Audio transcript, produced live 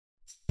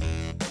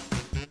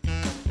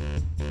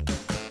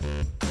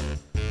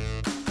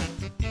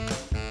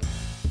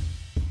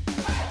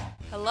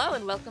Hello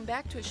and welcome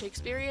back to a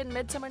Shakespearean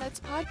Midsummer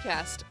Nights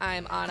podcast.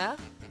 I'm Anna.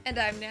 And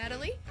I'm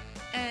Natalie.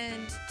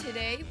 And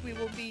today we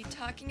will be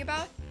talking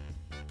about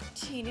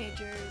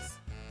teenagers.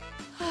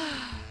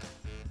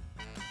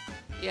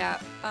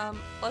 Yeah,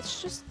 let's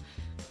just,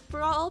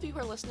 for all of you who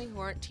are listening who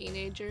aren't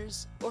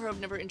teenagers or who have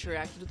never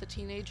interacted with a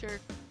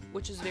teenager,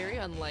 which is very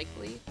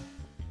unlikely.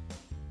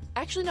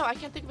 Actually, no, I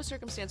can't think of a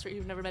circumstance where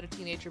you've never met a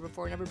teenager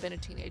before, never been a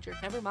teenager.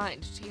 Never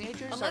mind,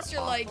 teenagers Unless are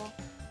you're awful.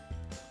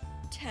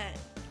 like 10.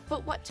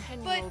 But what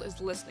 10-year-old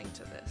is listening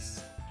to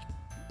this?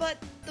 But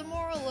the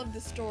moral of the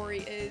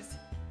story is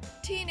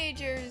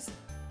teenagers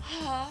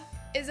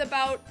is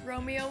about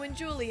Romeo and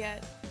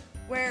Juliet,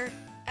 where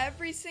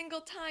every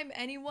single time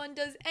anyone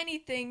does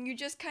anything, you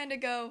just kind of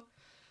go,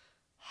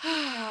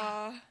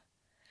 and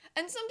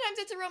sometimes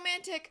it's a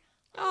romantic,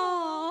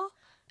 Aww.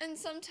 and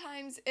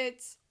sometimes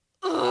it's,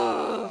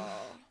 because,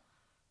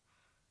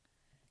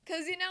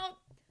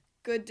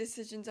 good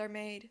decisions are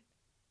made.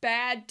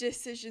 Bad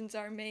decisions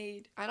are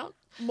made.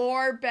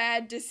 More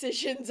bad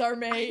decisions are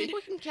made. I think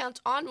we can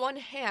count on one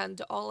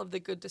hand all of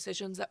the good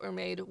decisions that were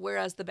made,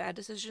 whereas the bad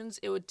decisions,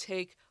 it would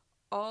take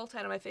all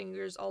 10 of my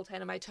fingers, all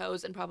 10 of my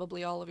toes, and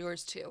probably all of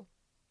yours too.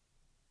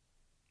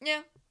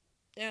 Yeah.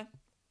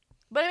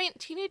 But I mean,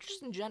 teenagers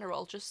in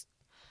general,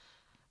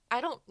 I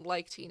don't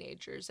like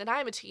teenagers, and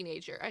I'm a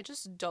teenager. I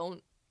just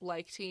don't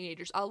like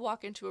teenagers. I'll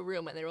walk into a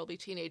room and there will be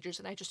teenagers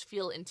and I just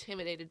feel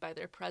intimidated by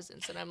their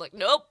presence and I'm like,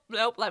 nope,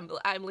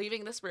 I'm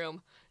leaving this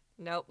room.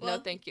 No,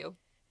 thank you.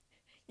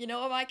 You know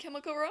what My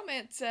Chemical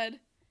Romance said?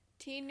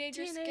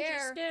 Teenagers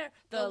scare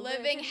the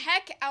living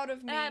heck out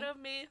of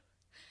me.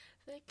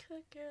 They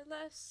could care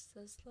less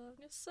as long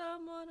as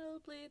someone will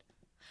bleed.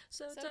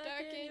 So dark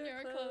in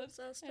your clothes,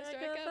 I'll strike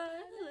a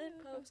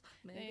violent pose.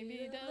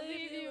 Maybe they'll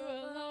leave you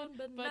alone,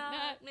 but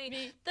not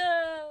me.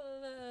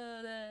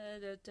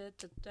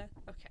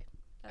 Okay,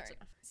 that's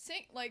enough.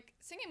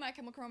 Singing My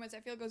Chemical Romance, I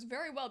feel, goes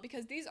very well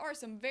because these are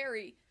some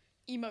very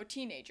emo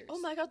teenagers. Oh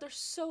my god, they're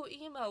so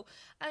emo.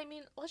 I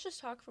mean, let's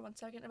just talk for 1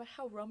 second about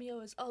how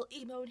Romeo is all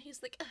emo and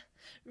he's like,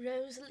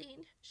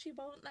 Rosaline, she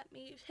won't let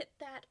me hit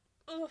that.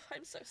 Oh,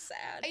 I'm so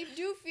sad. I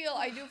do feel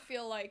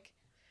like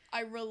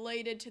I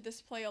related to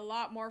this play a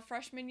lot more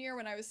freshman year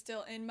when I was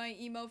still in my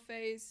emo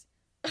phase.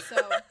 So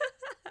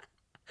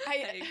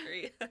I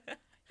agree.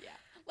 Yeah.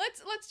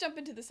 Let's jump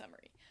into the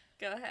summary.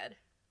 Go ahead.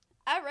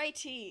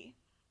 Alrighty.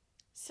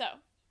 So,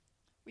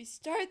 we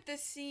start the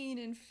scene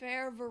in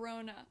fair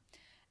Verona.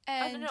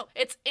 And No.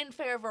 It's in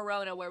fair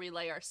Verona where we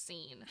lay our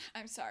scene.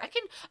 I'm sorry. I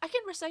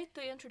can recite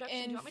the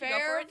introduction. Do you want me to go for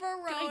fair it?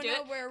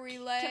 Verona where we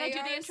lay Can I do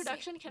our the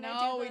introduction? scene. Can I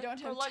No, do we don't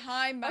have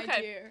time, my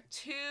dear.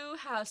 2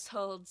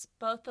 households,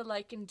 both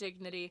alike in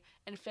dignity,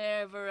 in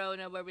fair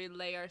Verona where we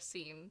lay our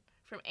scene.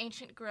 From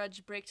ancient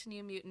grudge break to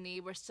new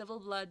mutiny, where civil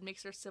blood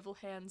makes our civil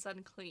hands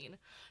unclean.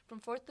 From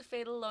forth the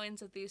fatal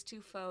loins of these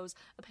two foes,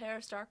 a pair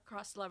of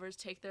star-crossed lovers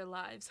take their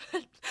lives.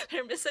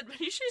 Their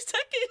misadventure, she's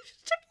checking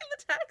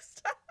the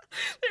text.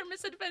 Their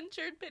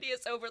misadventured,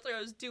 piteous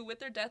overthrows do with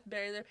their death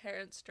bury their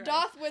parents' strife.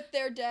 Doth with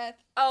their death.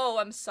 Oh,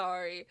 I'm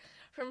sorry.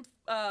 From,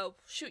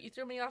 shoot, you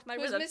threw me off my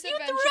rhythm. You threw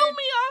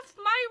me off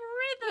my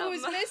rhythm!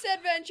 Who's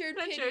misadventured,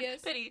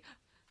 piteous. Pity.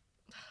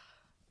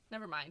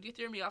 Never mind, you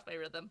threw me off my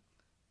rhythm.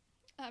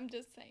 I'm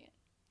just saying.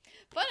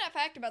 Fun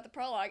fact about the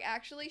prologue,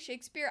 actually,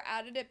 Shakespeare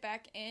added it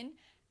back in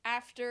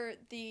after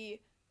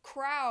the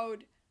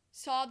crowd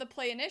saw the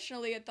play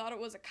initially and thought it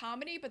was a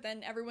comedy, but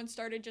then everyone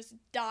started just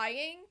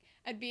dying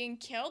and being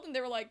killed, and they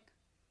were like,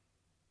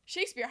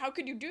 Shakespeare, how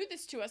could you do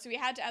this to us? So we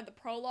had to add the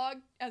prologue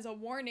as a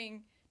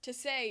warning to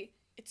say,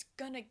 it's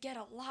gonna get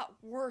a lot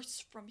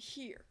worse from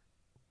here.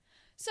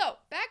 So,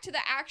 back to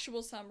the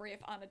actual summary, if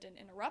Anna didn't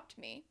interrupt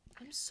me.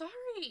 I'm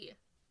sorry.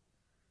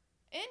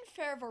 In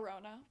fair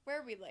Verona,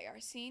 where we lay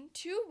our scene,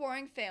 2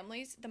 warring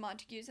families, the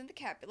Montagues and the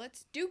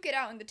Capulets, duke it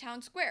out in the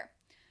town square.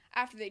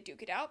 After they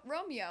duke it out,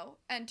 Romeo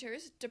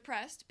enters,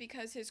 depressed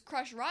because his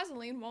crush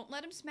Rosaline won't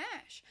let him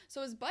smash.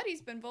 So his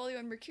buddies Benvolio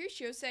and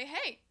Mercutio say,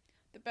 hey,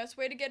 the best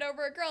way to get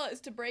over a girl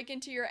is to break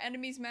into your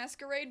enemy's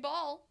masquerade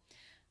ball.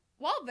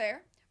 While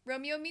there,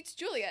 Romeo meets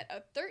Juliet,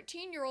 a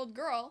 13-year-old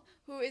girl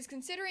who is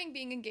considering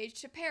being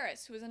engaged to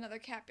Paris, who is another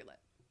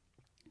Capulet.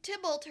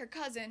 Tybalt, her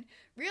cousin,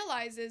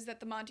 realizes that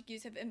the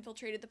Montagues have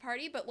infiltrated the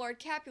party, but Lord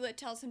Capulet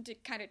tells him to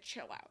kind of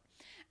chill out.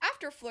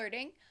 After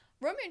flirting,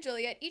 Romeo and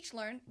Juliet each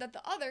learn that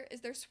the other is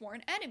their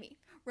sworn enemy.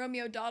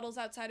 Romeo dawdles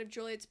outside of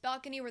Juliet's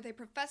balcony where they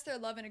profess their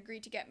love and agree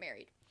to get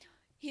married.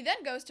 He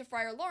then goes to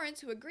Friar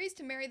Lawrence, who agrees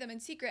to marry them in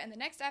secret, and the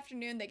next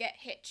afternoon they get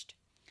hitched.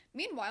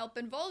 Meanwhile,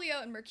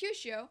 Benvolio and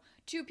Mercutio,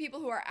 2 people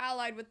who are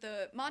allied with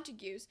the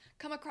Montagues,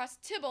 come across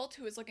Tybalt,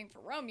 who is looking for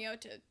Romeo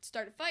to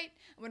start a fight,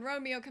 and when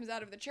Romeo comes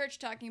out of the church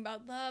talking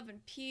about love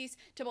and peace,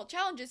 Tybalt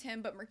challenges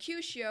him, but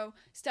Mercutio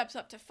steps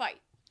up to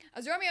fight.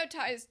 As Romeo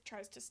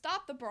tries to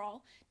stop the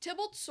brawl,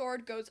 Tybalt's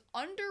sword goes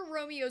under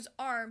Romeo's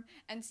arm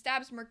and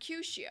stabs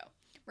Mercutio.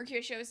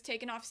 Mercutio is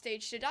taken off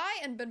stage to die,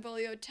 and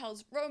Benvolio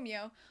tells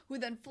Romeo, who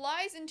then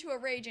flies into a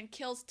rage and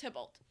kills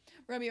Tybalt.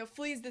 Romeo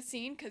flees the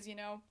scene, because,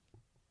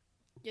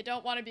 You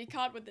don't want to be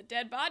caught with the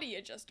dead body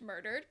you just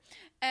murdered.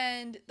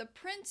 And the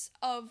Prince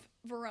of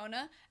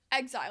Verona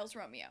exiles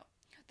Romeo.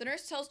 The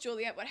nurse tells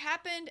Juliet what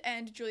happened,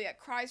 and Juliet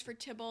cries for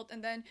Tybalt,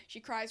 and then she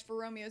cries for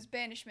Romeo's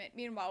banishment.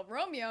 Meanwhile,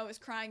 Romeo is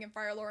crying in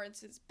Friar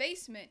Lawrence's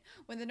basement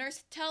when the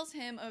nurse tells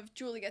him of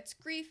Juliet's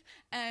grief,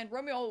 and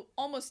Romeo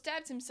almost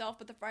stabs himself,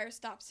 but the friar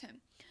stops him.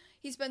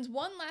 He spends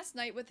one last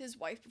night with his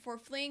wife before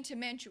fleeing to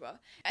Mantua,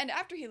 and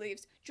after he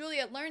leaves,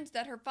 Juliet learns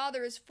that her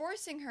father is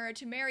forcing her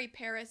to marry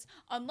Paris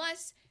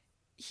unless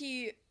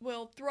he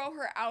will throw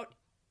her out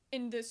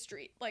in the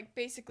street, like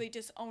basically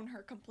disown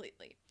her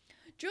completely.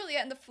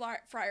 Juliet and the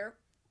friar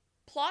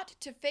plot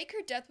to fake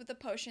her death with a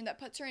potion that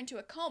puts her into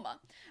a coma,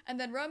 and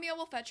then Romeo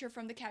will fetch her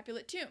from the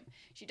Capulet tomb.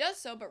 She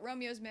does so, but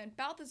Romeo's man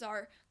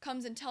Balthazar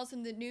comes and tells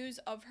him the news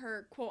of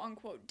her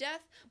quote-unquote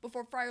death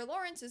before Friar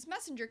Lawrence's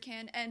messenger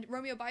can, and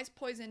Romeo buys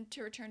poison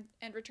to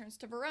returns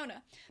to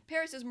Verona.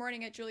 Paris is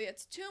mourning at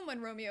Juliet's tomb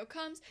when Romeo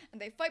comes,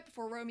 and they fight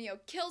before Romeo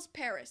kills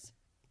Paris.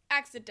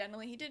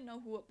 Accidentally. He didn't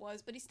know who it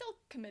was, but he still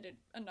committed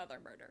another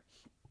murder.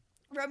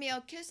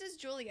 Romeo kisses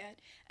Juliet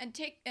and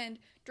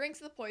drinks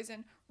the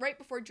poison right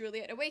before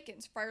Juliet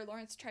awakens. Friar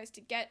Lawrence tries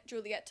to get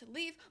Juliet to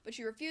leave, but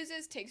she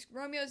refuses, takes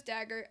Romeo's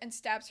dagger, and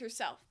stabs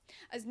herself.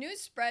 As news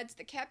spreads,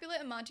 the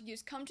Capulet and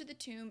Montagues come to the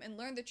tomb and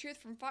learn the truth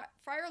from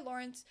Friar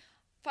Lawrence,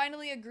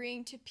 finally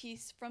agreeing to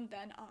peace from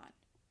then on.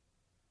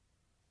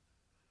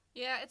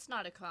 Yeah, it's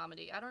not a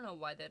comedy. I don't know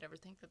why they'd ever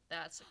think that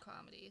that's a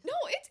comedy. No,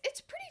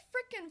 it's pretty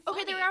freaking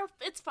funny. Okay,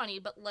 it's funny,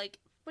 but like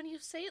when you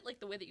say it like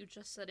the way that you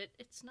just said it,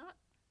 it's not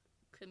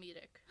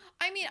comedic.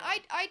 I mean,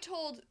 I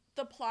told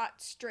the plot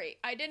straight.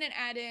 I didn't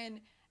add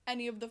in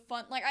any of the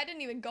fun. Like, I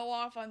didn't even go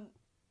off on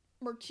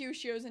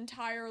Mercutio's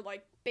entire,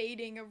 like,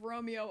 baiting of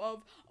Romeo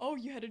of, oh,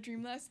 you had a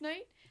dream last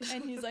night?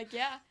 And he's like,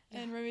 yeah.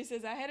 And Romeo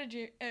says,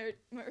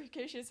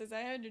 Mercutio says,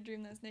 I had a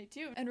dream last night,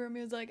 too. And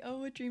Romeo's like, oh,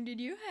 what dream did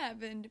you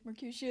have? And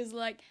Mercutio's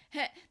like,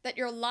 that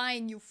you're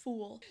lying, you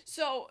fool.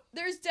 So,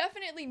 there's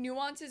definitely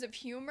nuances of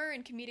humor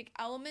and comedic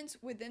elements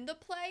within the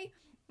play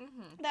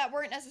that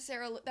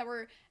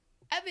were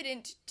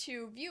evident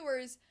to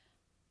viewers,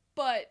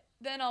 but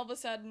then all of a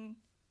sudden,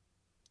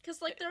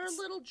 because like there are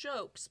little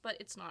jokes, but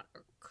it's not a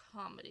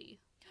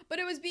comedy. But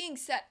it was being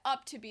set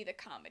up to be the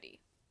comedy,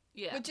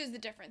 which is the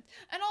difference.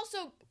 And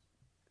also,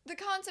 the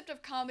concept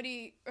of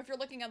comedy, if you're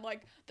looking at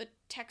like the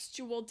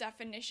textual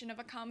definition of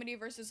a comedy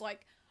versus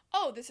like,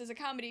 oh, this is a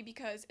comedy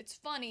because it's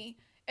funny,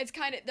 it's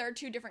kind of, there are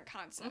two different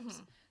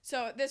concepts.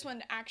 So this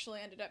one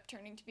actually ended up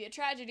turning to be a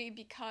tragedy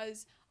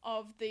because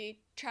of the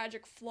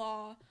tragic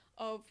flaw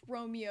of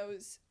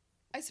Romeo's,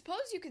 I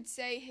suppose you could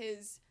say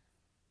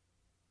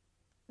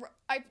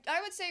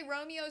I would say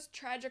Romeo's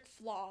tragic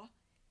flaw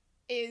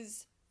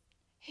is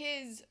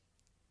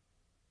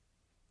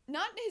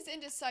not his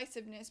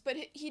indecisiveness, but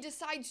he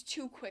decides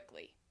too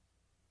quickly.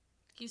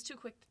 He's too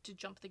quick to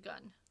jump the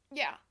gun.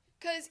 Yeah,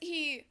 because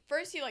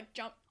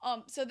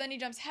so then he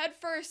jumps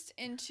headfirst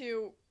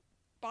into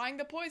buying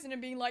the poison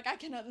and being like, I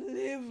cannot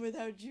live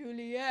without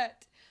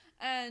Juliet.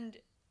 And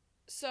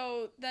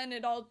so then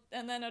it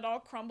all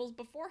crumbles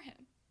before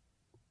him.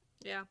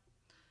 Yeah.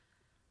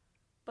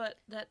 But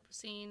that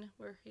scene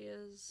where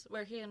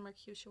he and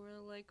Mercutio were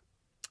like,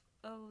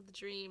 oh, the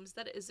dreams,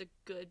 that is a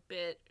good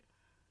bit.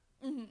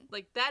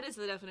 Like, that is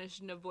the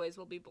definition of boys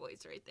will be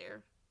boys right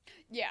there.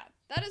 Yeah,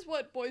 that is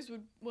what boys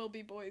will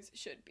be boys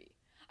should be.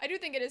 I do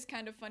think it is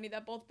kind of funny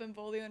that both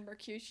Benvolio and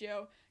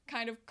Mercutio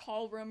kind of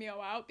call Romeo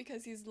out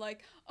because he's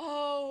like,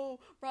 oh,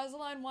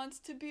 Rosaline wants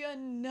to be a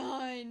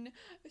nun,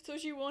 so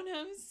she won't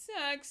have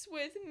sex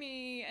with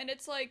me. And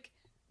it's like,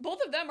 both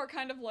of them are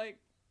kind of like,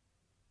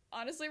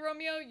 honestly,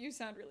 Romeo, you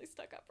sound really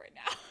stuck up right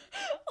now.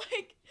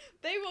 Like,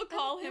 they will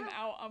call him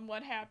out on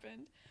what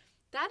happened.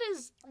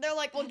 They're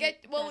like, we'll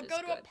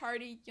go to a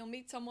party, you'll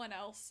meet someone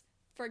else,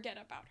 forget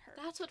about her.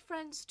 That's what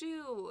friends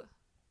do.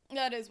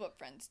 That is what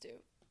friends do.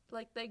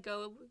 Like, they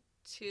go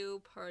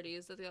to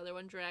parties that the other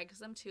one drags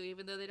them to,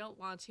 even though they don't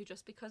want to,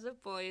 just because a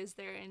boy is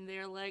there, and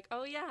they're like,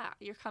 oh yeah,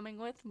 you're coming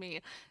with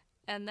me.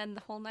 And then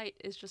the whole night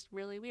is just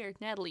really weird.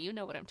 Natalie, you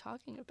know what I'm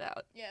talking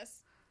about.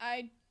 Yes,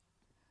 I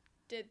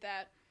did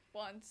that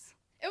once.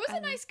 It was a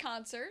nice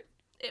concert.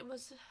 It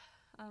was,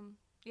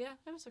 yeah,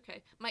 it was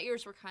okay. My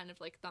ears were kind of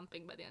like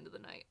thumping by the end of the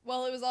night.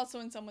 Well, it was also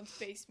in someone's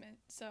basement,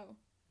 so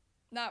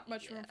not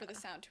much room for the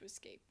sound to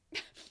escape.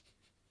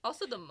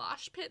 Also, the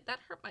mosh pit, that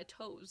hurt my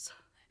toes.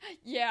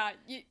 Yeah,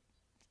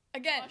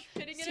 again,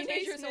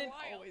 teenagers are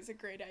always a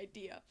great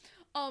idea.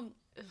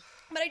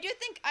 But I do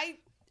think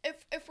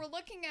if we're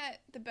looking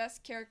at the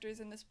best characters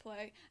in this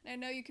play, and I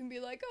know you can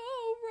be like,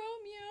 oh,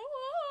 Romeo,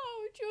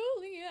 oh,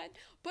 Juliet,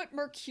 but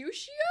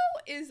Mercutio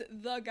is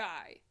the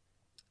guy.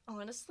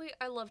 Honestly,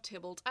 I love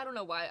Tybalt. I don't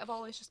know why. I've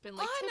always just been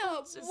like, Anna,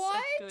 Tybalt is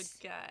a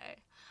good guy.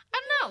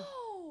 I don't know.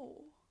 No.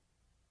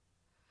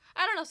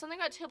 I don't know. Something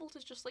about Tybalt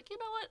is just like, you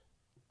know what?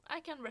 I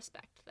can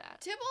respect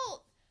that.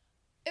 Tybalt,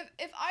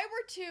 if I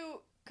were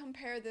to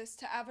compare this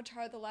to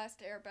Avatar: The Last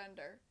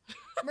Airbender,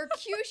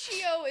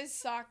 Mercutio is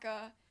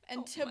Sokka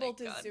and Tybalt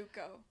is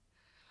Zuko.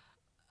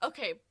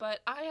 Okay,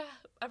 but I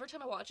every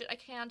time I watch it, I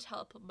can't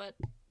help but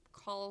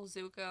call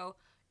Zuko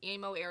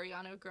emo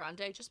Ariana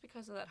Grande just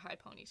because of that high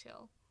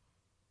ponytail.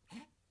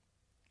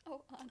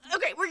 Oh,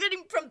 Okay, we're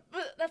getting from...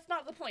 That's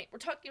not the point. We're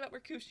talking about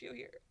Mercutio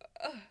here.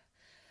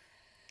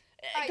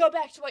 Go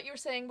back to what you were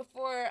saying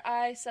before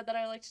I said that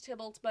I liked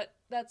Tybalt, but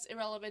that's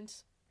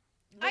irrelevant.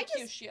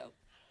 Mercutio.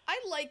 I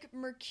like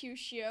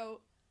Mercutio,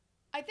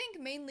 I think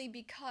mainly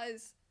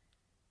because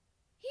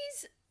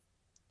he's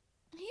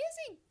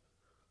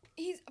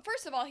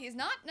first of all, he's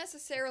not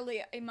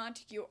necessarily a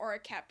Montague or a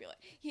Capulet.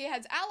 He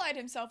has allied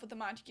himself with the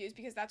Montagues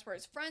because that's where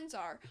his friends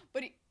are,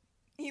 but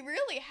he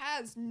really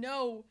has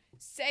no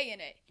say in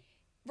it.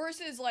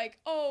 Versus like,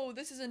 oh,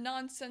 this is a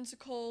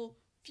nonsensical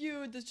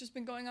feud that's just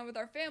been going on with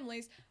our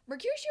families.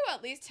 Mercutio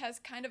at least has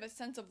kind of a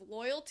sense of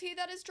loyalty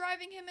that is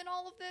driving him in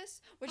all of this,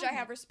 which I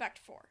have respect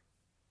for.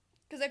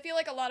 Because I feel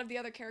like a lot of the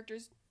other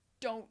characters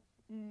don't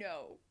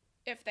know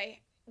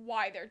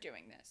why they're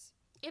doing this.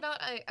 You know,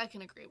 I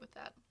can agree with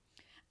that.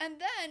 And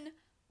then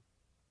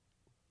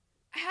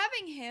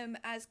having him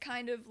as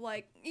kind of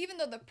like, even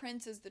though the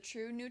prince is the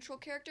true neutral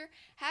character,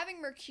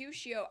 having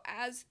Mercutio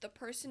as the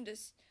person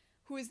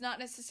who is not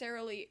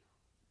necessarily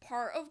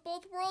part of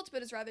both worlds,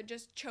 but is rather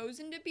just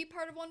chosen to be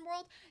part of one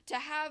world, to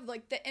have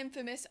like the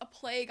infamous "a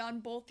plague on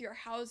both your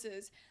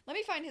houses." Let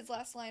me find his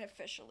last line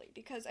officially,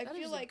 because I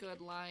feel like that is a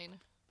good line.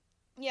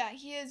 Yeah,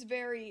 he is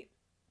very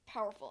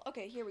powerful.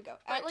 Okay, here we go.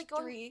 Act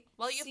 3.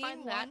 While you find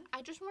 1. that,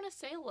 I just want to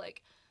say,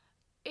 like,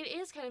 it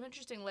is kind of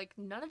interesting. Like,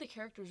 none of the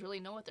characters really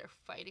know what they're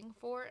fighting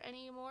for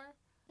anymore,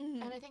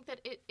 and I think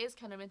that it is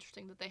kind of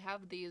interesting that they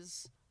have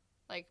these,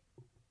 like,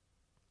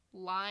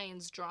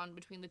 lines drawn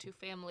between the two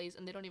families,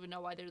 and they don't even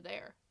know why they're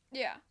there.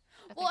 Yeah.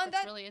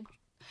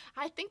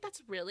 I think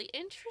that's really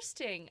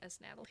interesting, as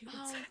Natalie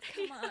would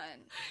say. Come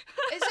on.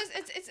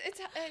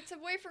 It's a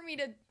way for me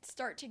to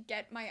start to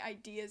get my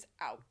ideas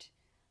out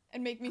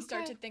and make me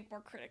start to think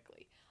more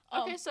critically.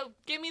 Okay, so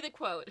give me the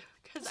quote,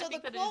 because I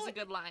think that it is a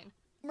good line.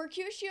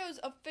 Mercutio's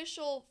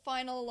official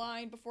final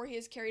line before he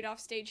is carried off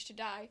stage to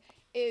die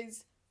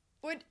is,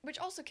 which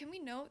also, can we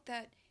note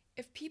that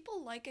if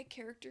people like a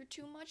character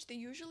too much, they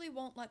usually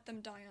won't let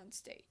them die on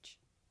stage.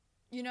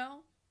 You know?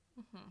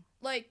 Mm-hmm.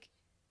 Like,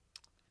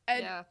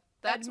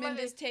 Edmund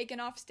is taken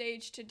off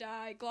stage to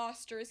die.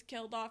 Gloucester is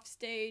killed off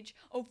stage.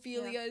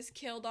 Ophelia is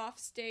killed off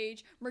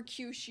stage.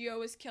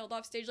 Mercutio is killed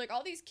off stage. Like,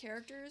 all these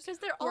characters, because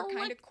they're all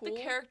kind of cool.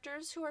 The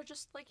characters who are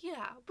just like,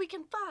 yeah, we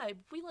can vibe.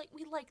 We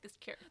like this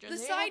character. The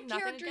side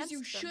characters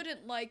you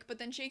shouldn't like, but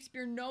then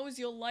Shakespeare knows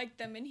you'll like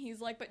them, and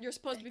he's like, but you're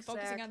supposed to be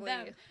focusing on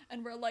them.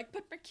 And we're like,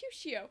 but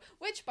Mercutio,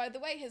 which, by the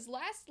way, his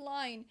last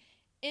line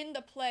in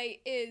the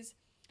play is,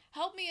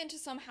 "Help me into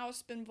some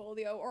house,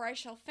 Benvolio, or I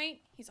shall faint."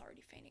 He's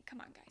already fainting.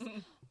 Come on,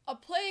 guys. "A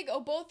plague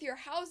o' both your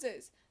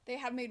houses. They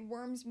have made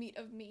worms meat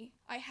of me.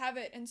 I have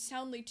it, and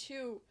soundly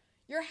too.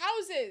 Your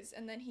houses!"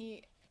 And then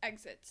he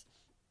exits.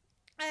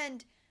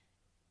 And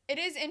it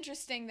is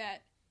interesting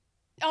that...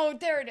 Oh,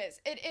 there it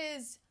is. It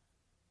is...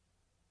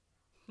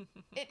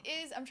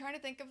 I'm trying to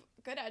think of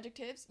good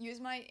adjectives. Use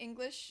my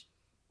English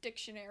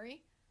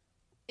dictionary.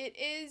 It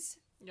is...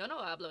 Yo no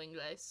hablo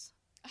inglés.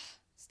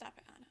 Stop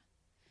it,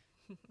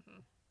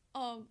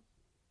 Anna.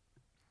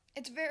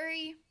 It's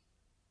very...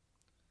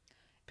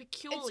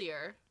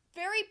 peculiar. It's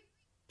very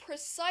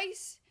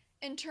precise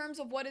in terms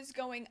of what is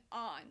going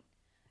on.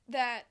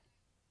 That...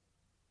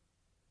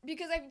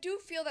 Because I do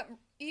feel that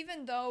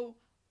even though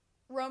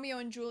Romeo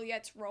and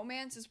Juliet's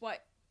romance is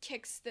what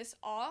kicks this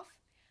off,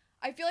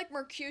 I feel like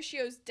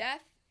Mercutio's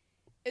death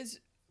is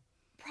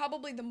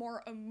probably the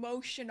more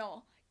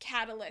emotional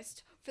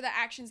catalyst for the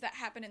actions that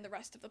happen in the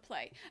rest of the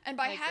play. And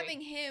by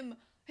having him,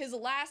 his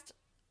last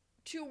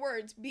 2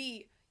 words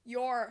be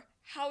 "your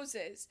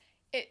houses,"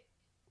 it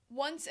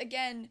once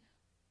again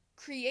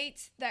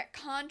creates that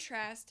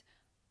contrast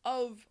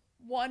of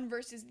one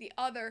versus the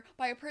other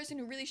by a person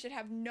who really should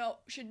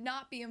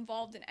not be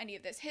involved in any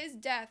of this. His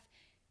death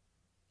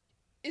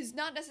is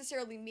not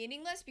necessarily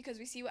meaningless because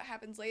we see what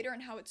happens later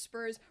and how it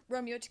spurs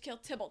Romeo to kill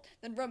Tybalt.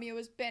 Then Romeo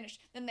is banished.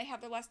 Then they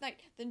have their last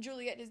night. Then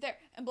Juliet is there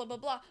and blah, blah,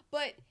 blah.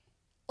 But,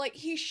 like,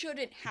 he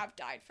shouldn't have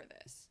died for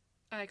this.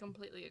 I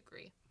completely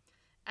agree.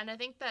 And I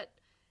think that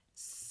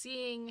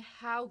seeing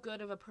how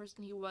good of a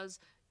person he was,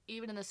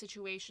 even in a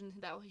situation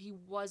that he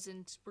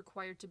wasn't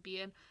required to be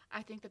in,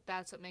 I think that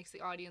that's what makes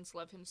the audience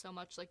love him so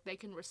much. Like, they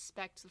can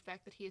respect the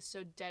fact that he is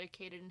so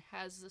dedicated and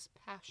has this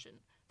passion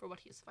for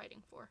what he is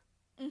fighting for.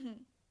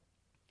 Mm-hmm.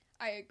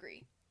 I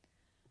agree.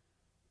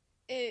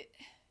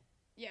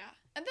 Yeah.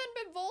 And then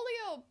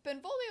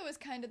Benvolio is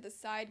kind of the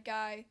side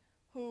guy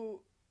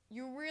who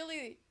you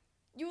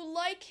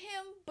like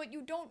him, but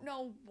you don't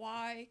know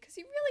why, because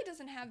he really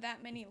doesn't have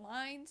that many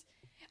lines.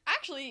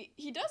 Actually,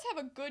 he does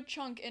have a good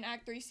chunk in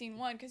Act 3, Scene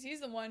 1, because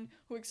he's the one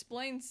who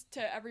explains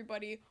to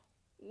everybody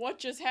what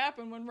just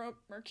happened when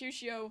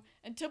Mercutio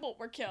and Tybalt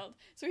were killed.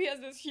 So he has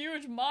this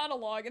huge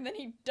monologue, and then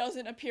he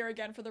doesn't appear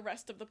again for the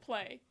rest of the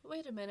play.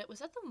 Wait a minute, was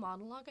that the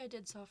monologue I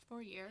did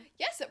sophomore year?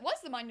 Yes, it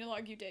was the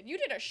monologue you did. You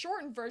did a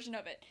shortened version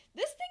of it.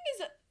 This thing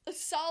is a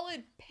solid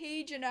 1.5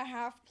 pages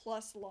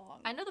plus long.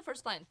 I know the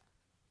first line.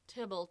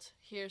 Tybalt,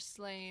 here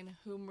slain,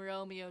 whom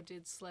Romeo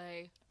did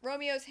slay.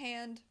 Romeo's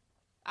hand.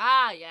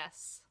 Ah,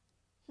 yes.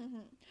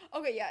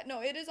 Okay, yeah,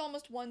 no, it is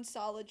almost one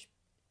solid.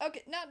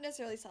 Okay, not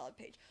necessarily solid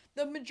page.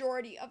 The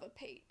majority of a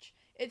page.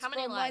 It's How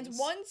many from lines?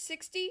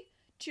 160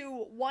 to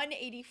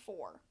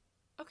 184.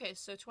 Okay,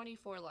 so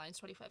 24 lines,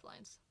 25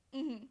 lines.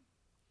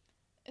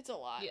 It's a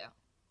lot. Yeah,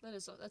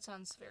 that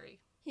sounds very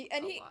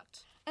lot.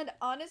 And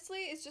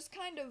honestly, it's just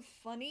kind of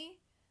funny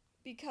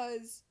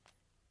because,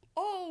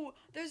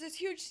 there's this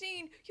huge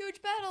scene,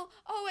 huge battle.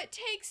 Oh, it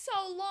takes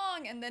so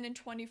long, and then in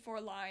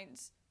 24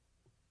 lines,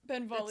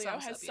 Benvolio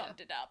has summed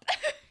it up.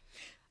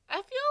 I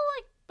feel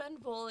like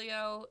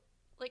Benvolio,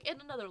 like in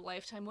another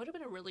lifetime, would have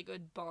been a really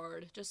good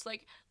bard. Just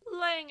like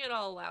laying it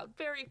all out,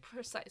 very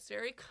precise,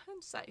 very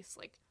concise,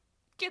 like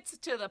gets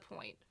to the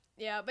point.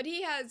 Yeah, but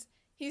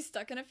he's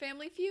stuck in a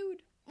family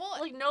feud. Well,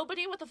 like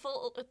nobody with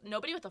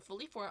a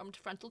fully formed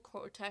frontal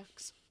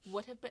cortex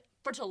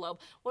frontal lobe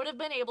would have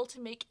been able to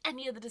make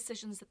any of the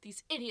decisions that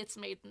these idiots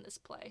made in this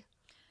play.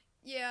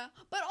 Yeah,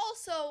 but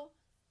also,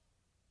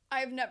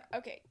 I have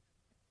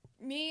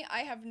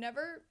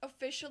never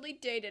officially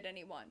dated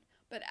anyone,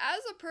 but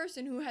as a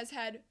person who has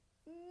had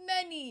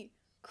many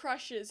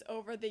crushes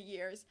over the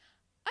years,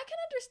 I can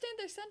understand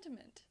their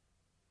sentiment.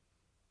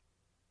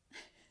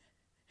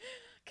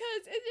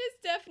 Because it is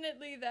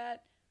definitely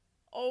that,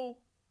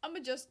 I'm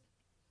gonna just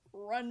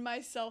run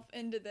myself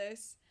into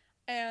this,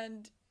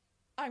 and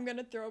I'm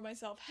gonna throw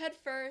myself head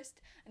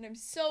first, and I'm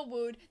so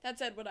wooed. That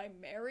said, would I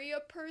marry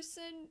a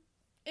person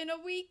in a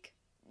week?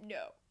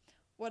 No.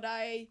 Would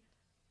I,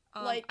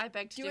 I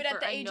beg to do differ. it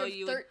at the age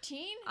of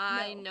 13?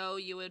 I No. know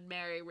you would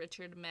marry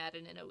Richard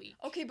Madden in a week.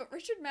 Okay, but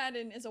Richard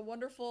Madden is a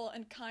wonderful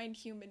and kind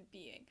human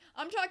being.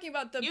 I'm talking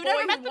about the You boy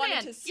never who met the wanted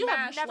man. to You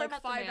have smash never like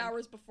met the 5 man.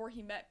 hours before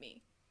he met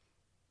me.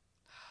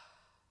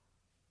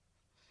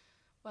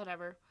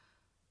 Whatever.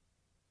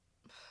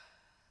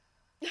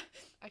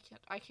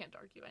 I can't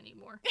argue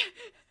anymore.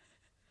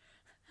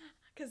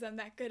 Because I'm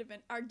that good of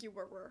an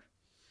arguer.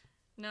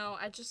 No,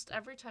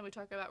 every time we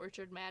talk about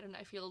Richard Madden,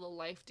 I feel the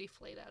life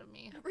deflate out of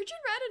me. Richard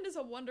Madden is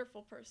a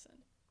wonderful person.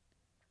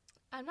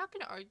 I'm not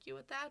going to argue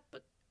with that,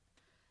 but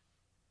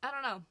I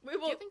don't know. We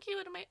will. Do you think he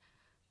would have made...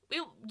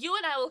 You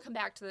and I will come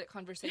back to that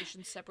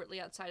conversation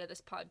separately outside of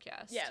this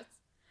podcast. Yes.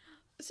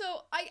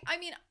 So, I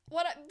mean,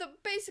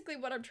 basically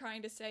what I'm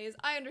trying to say is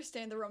I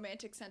understand the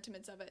romantic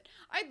sentiments of it.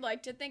 I'd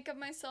like to think of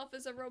myself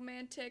as a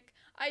romantic.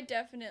 I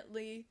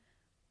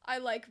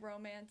like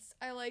romance.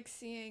 I like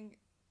seeing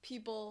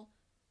people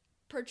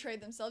portray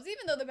themselves,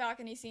 even though the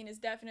balcony scene is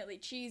definitely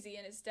cheesy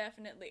and is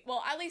definitely,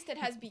 well, at least it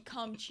has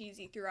become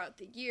cheesy throughout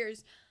the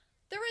years.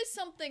 There is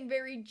something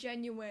very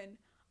genuine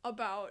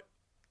about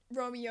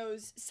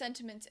Romeo's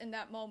sentiments in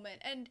that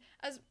moment, and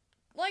as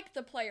like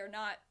the play or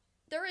not,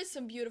 there is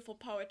some beautiful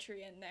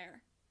poetry in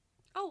there.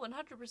 Oh,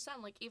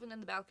 100%. Like, even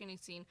in the balcony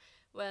scene,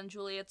 when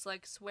Juliet's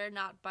like, swear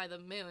not by the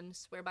moon,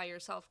 swear by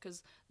yourself,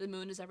 because the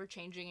moon is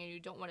ever-changing, and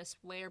you don't want to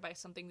swear by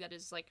something that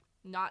is, like,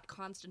 not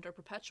constant or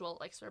perpetual.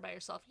 Like, swear by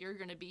yourself, you're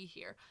gonna be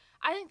here.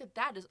 I think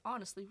that is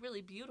honestly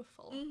really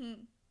beautiful.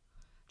 Mm-hmm.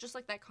 Just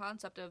like that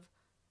concept of,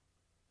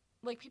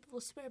 like, people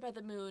will swear by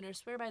the moon, or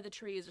swear by the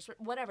trees, or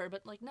whatever,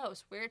 but, like, no,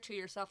 swear it to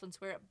yourself and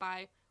swear it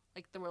by,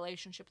 like, the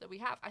relationship that we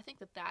have. I think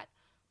that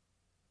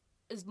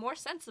is more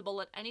sensible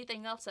than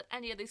anything else that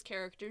any of these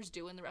characters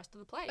do in the rest of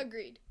the play.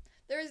 Agreed.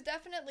 There is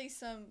definitely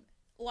some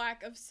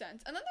lack of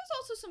sense. And then there's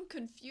also some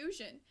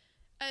confusion.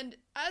 And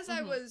as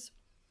I was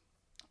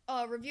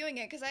reviewing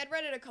it, because I had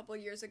read it a couple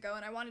years ago,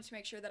 and I wanted to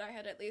make sure that I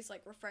had at least,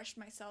 like, refreshed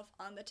myself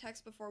on the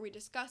text before we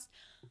discussed,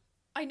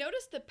 I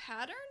noticed the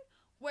pattern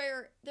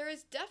where there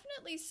is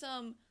definitely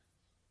some...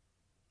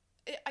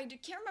 I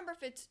can't remember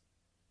if it's...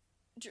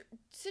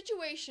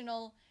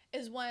 Situational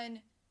is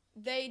when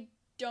they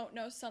don't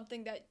know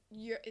something that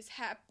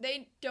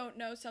they don't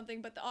know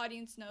something but the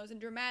audience knows,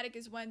 and dramatic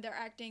is when they're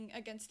acting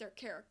against their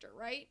character,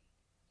 right?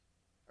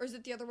 Or is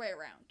it the other way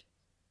around?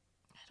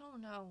 I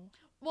don't know.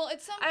 Well,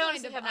 it's some I kind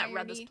honestly of have irony, not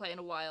read this play in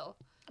a while.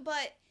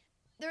 but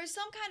there is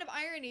some kind of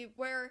irony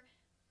where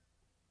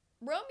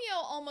Romeo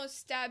almost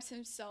stabs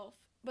himself,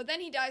 but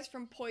then he dies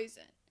from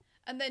poison,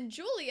 and then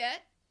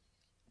Juliet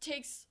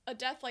takes a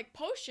death-like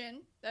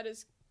potion that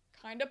is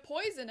kind of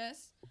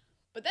poisonous,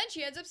 but then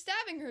she ends up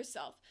stabbing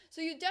herself.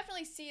 So you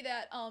definitely see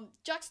that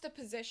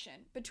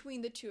juxtaposition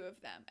between the two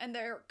of them, and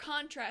they're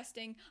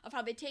contrasting of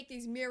how they take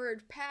these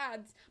mirrored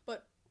paths,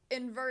 but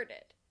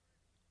inverted.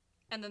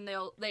 And then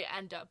they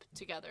end up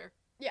together,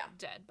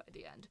 dead by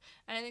the end.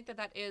 And I think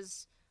that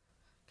is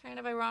kind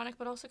of ironic,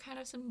 but also kind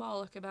of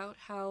symbolic about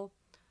how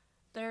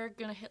they're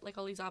gonna hit like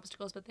all these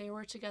obstacles, but they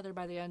were together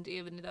by the end,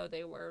 even though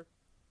they were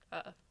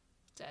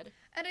dead.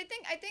 And I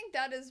think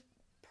that is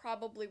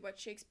probably what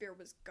Shakespeare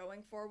was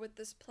going for with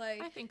this play.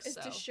 I think is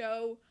to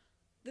show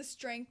the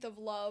strength of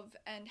love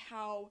and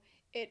how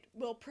it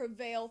will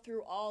prevail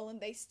through all,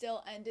 and they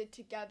still ended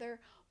together.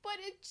 But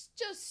it's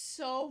just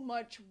so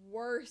much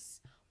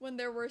worse when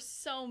there were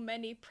so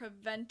many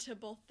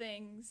preventable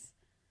things.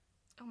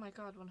 Oh my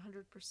god,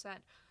 100%.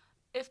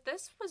 If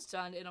this was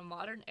done in a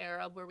modern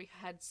era where we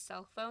had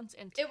cell phones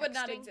and texting, it would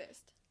not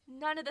exist.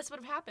 none of this would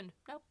have happened.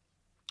 Nope.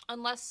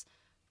 Unless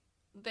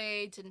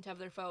they didn't have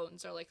their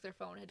phones or like their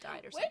phone had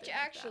died or something. Which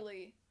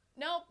actually,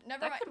 nope,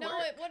 never That mind. could No,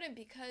 work. it wouldn't,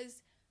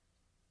 because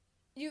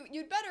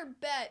you'd better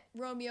bet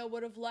Romeo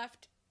would have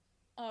left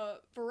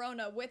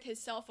Verona with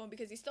his cell phone,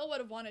 because he still would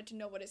have wanted to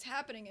know what is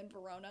happening in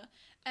Verona.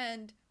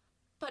 And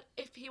But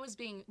if he was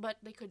being, but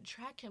they could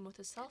track him with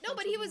his cell phone. no,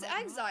 but so he was might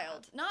not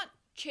exiled, have. not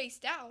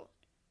chased out.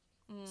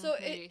 So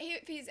Maybe.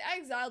 if he's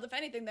exiled, if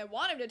anything, they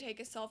want him to take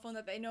his cell phone,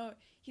 that they know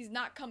he's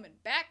not coming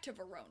back to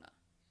Verona.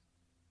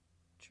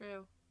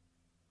 True.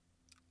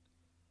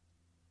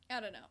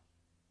 I don't know.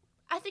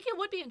 I think it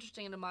would be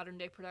interesting in a modern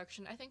day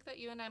production. I think that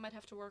you and I might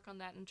have to work on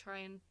that and try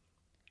and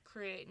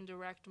create and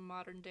direct a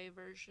modern day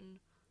version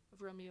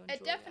of Romeo and It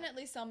Juliet.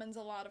 definitely summons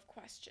a lot of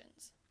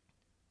questions.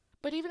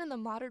 But even in the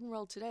modern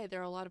world today,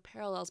 there are a lot of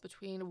parallels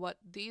between what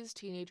these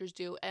teenagers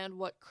do and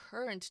what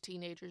current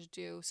teenagers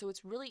do. So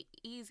it's really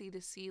easy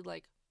to see,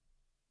 like,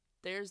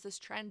 there's this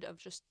trend of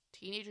just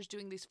teenagers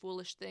doing these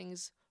foolish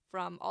things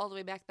from all the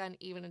way back then,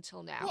 even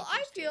until now. Well,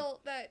 I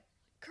feel that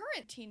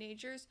current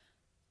teenagers,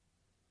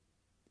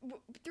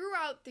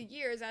 throughout the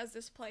years, as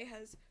this play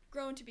has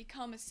grown to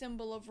become a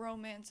symbol of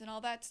romance and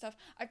all that stuff,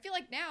 I feel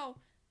like now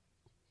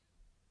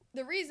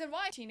the reason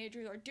why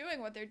teenagers are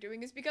doing what they're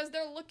doing is because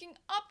they're looking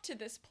up to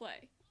this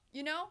play,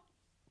 you know?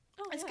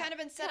 It's kind of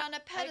been set on a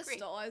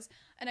pedestal as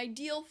an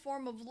ideal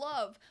form of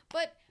love.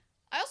 But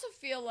I also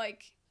feel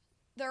like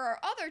there are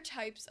other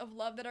types of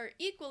love that are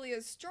equally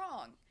as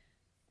strong.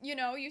 You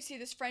know, you see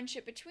this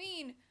friendship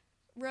between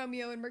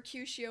Romeo and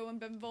Mercutio and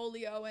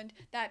Benvolio, and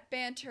that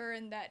banter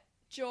and that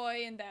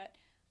joy and that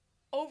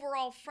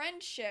overall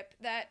friendship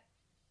that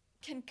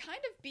can kind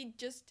of be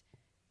just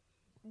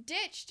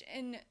ditched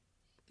in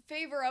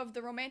favor of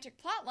the romantic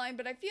plotline,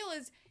 but I feel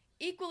is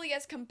equally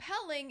as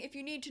compelling if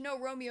you need to know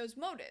Romeo's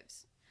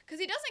motives. Because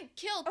he doesn't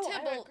kill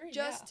Tybalt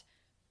just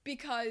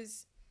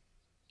because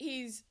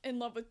he's in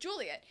love with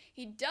Juliet.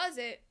 He does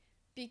it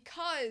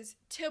because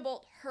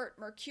Tybalt hurt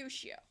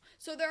Mercutio.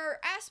 So there are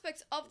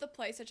aspects of the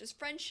play, such as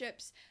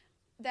friendships,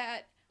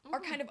 that are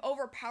kind of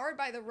overpowered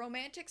by the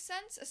romantic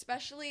sense,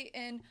 especially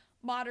in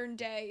modern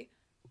day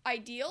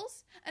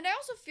ideals. And I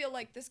also feel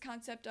like this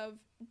concept of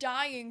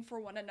dying for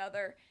one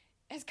another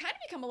has kind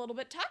of become a little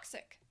bit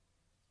toxic.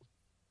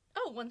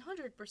 Oh,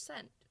 100%.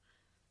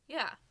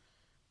 Yeah.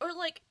 Or,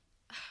 like,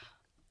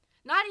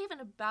 not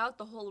even about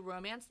the whole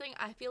romance thing.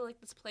 I feel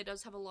like this play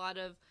does have a lot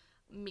of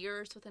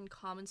mirrors within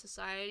common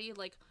society.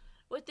 Like,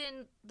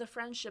 within the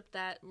friendship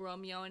that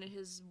Romeo and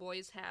his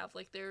boys have,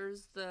 like,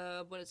 there's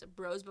the,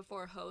 bros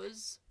before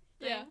hoes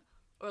thing? Yeah.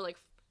 Or, like,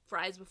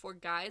 fries before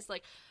guys.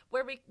 Like,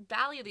 where we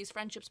value these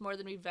friendships more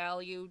than we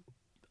value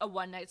a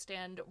one-night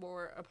stand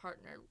or a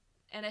partner.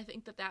 And I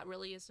think that that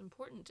really is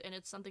important, and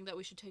it's something that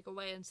we should take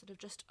away instead of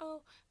just,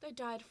 oh, they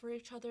died for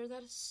each other.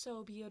 That is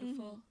so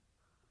beautiful.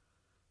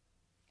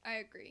 I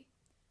agree.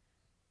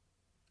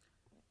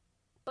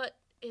 But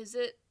is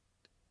it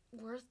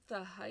worth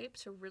the hype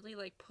to really,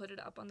 like, put it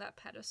up on that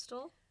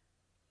pedestal?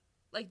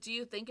 Like, do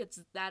you think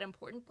it's that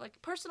important?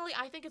 Like, personally,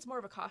 I think it's more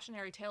of a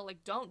cautionary tale.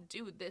 Like, don't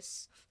do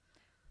this.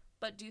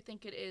 But do you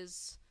think it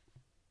is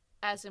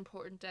as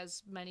important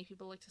as many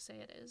people like to say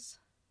it is?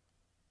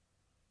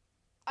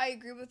 I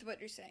agree with what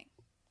you're saying.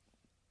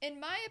 In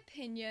my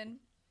opinion,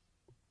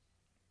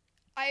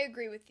 I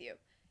agree with you.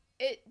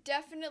 It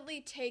definitely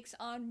takes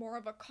on more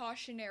of a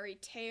cautionary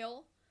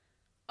tale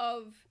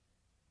of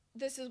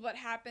this is what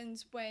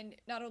happens when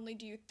not only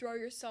do you throw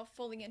yourself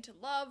fully into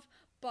love,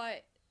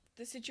 but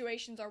the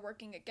situations are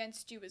working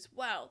against you as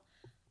well.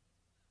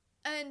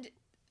 And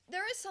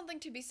there is something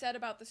to be said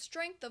about the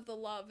strength of the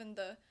love and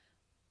the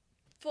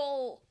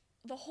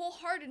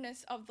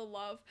wholeheartedness of the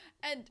love.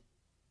 And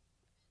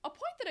a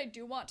point that I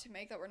do want to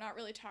make that we're not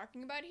really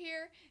talking about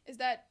here is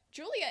that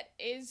Juliet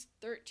is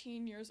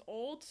 13 years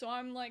old, so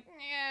I'm like,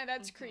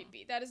 that's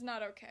creepy. That is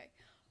not okay.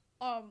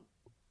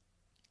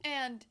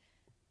 And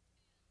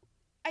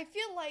I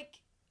feel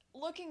like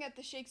looking at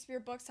the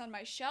Shakespeare books on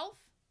my shelf,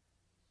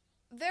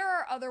 there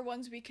are other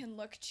ones we can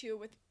look to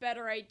with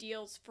better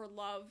ideals for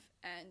love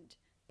and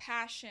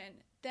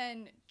passion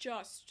than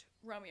just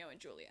Romeo and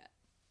Juliet.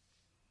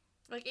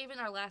 Like, even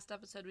our last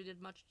episode, we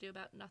did Much Ado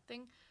About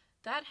Nothing.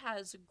 That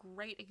has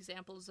great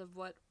examples of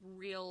what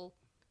real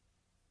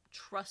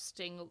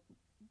trusting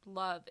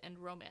love and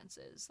romance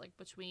is, like,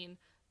 between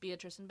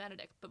Beatrice and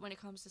Benedict. But when it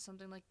comes to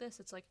something like this,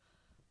 it's like,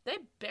 they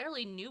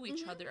barely knew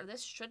each other.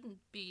 This shouldn't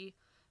be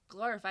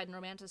glorified and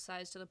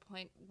romanticized to the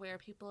point where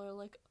people are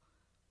like,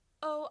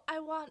 oh, I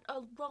want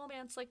a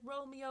romance like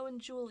Romeo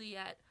and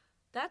Juliet.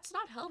 That's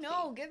not healthy.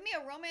 No, give me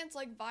a romance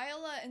like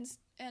Viola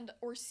and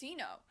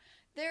Orsino.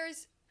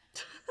 There's...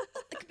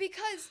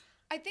 because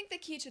I think the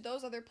key to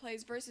those other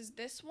plays versus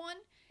this one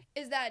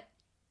is that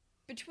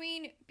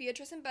between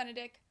Beatrice and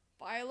Benedict,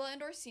 Viola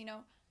and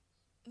Orsino,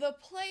 the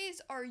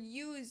plays are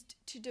used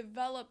to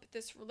develop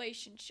this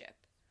relationship.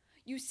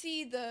 You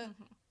see the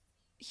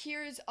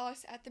here's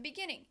us at the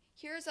beginning.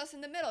 Here's us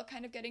in the middle,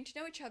 kind of getting to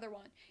know each other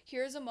one.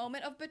 Here's a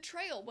moment of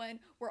betrayal when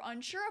we're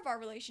unsure of our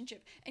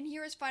relationship. And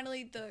here is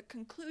finally the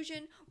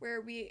conclusion where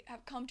we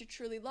have come to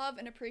truly love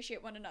and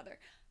appreciate one another.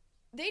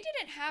 They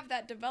didn't have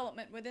that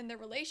development within their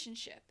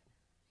relationship.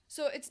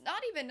 So it's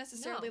not even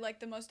necessarily like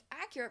the most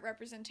accurate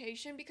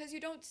representation, because you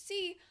don't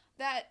see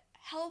that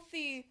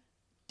healthy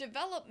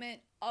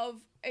development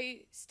of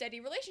a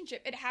steady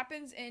relationship. It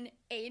happens in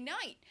a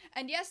night.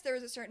 And yes, there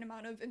is a certain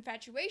amount of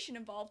infatuation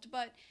involved,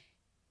 but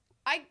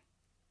I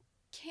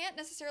can't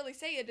necessarily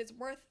say it is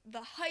worth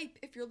the hype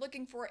if you're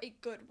looking for a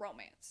good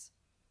romance.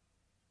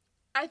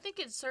 I think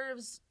it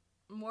serves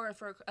more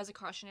as a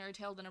cautionary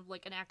tale than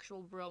like an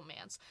actual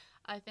romance.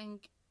 I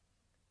think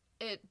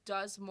it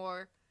does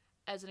more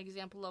as an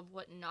example of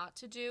what not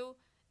to do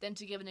than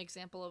to give an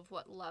example of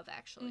what love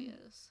actually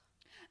is.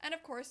 And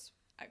of course,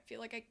 I feel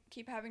like I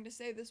keep having to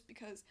say this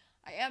because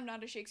I am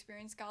not a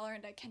Shakespearean scholar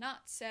and I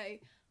cannot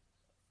say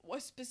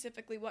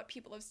specifically what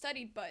people have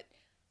studied, but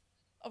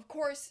of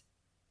course,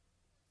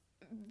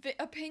 the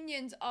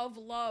opinions of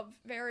love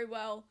very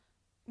well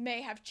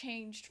may have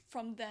changed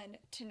from then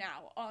to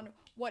now on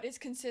what is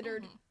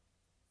considered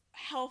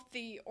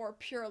healthy or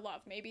pure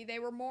love. Maybe they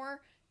were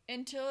more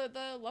into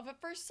the love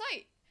at first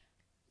sight.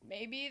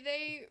 Maybe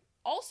they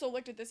also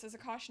looked at this as a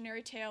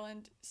cautionary tale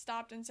and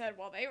stopped and said,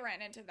 well, they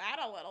ran into that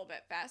a little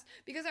bit fast.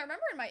 Because I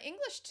remember in my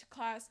English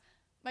class,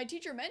 my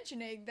teacher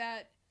mentioning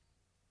that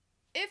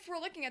if we're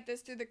looking at this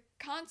through the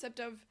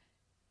concept of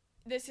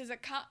this is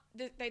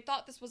they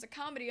thought this was a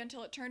comedy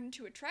until it turned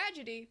into a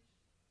tragedy,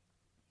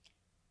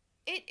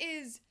 it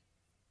is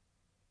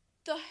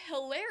the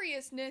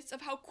hilariousness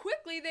of how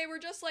quickly they were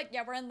just like,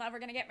 yeah, we're in love, we're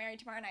gonna get married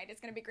tomorrow night, it's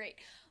gonna be great.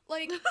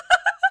 Like, I'm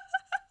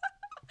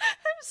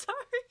sorry.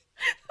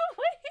 The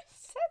way you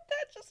said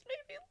that just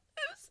made me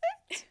lose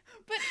it.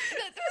 But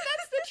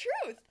that's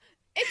the truth.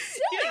 It's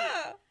silly.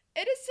 Yeah.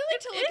 It is silly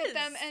to look at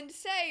them and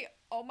say,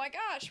 oh my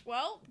gosh,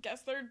 well,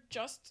 guess they're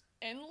just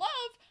in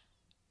love.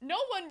 No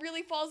one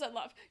really falls in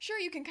love. Sure,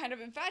 you can kind of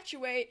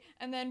infatuate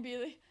and then be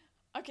like,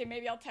 okay,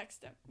 maybe I'll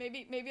text him.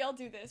 Maybe I'll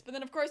do this. But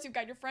then, of course, you've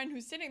got your friend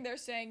who's sitting there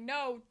saying,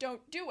 no,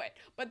 don't do it.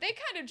 But they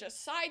kind of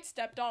just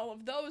sidestepped all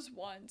of those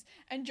ones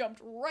and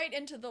jumped right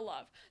into the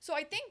love. So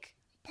I think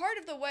part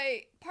of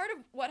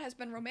what has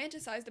been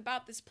romanticized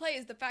about this play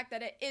is the fact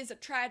that it is a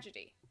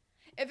tragedy.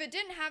 If it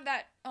didn't have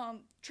that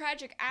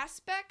tragic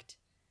aspect,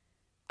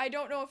 I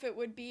don't know if it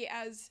would be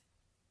as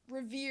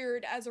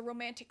revered as a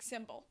romantic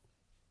symbol.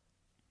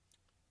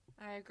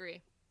 I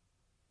agree.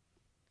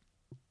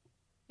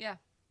 Yeah.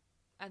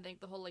 I think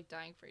the whole, like,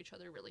 dying for each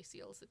other really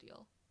seals the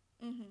deal.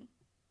 Mm-hmm.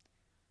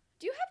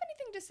 Do you have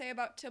anything to say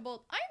about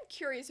Tybalt? I'm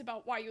curious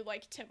about why you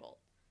like Tybalt.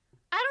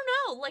 I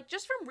don't know. Like,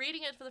 just from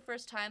reading it for the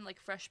first time, like,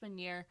 freshman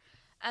year,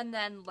 and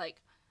then, like,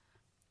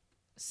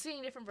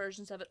 seeing different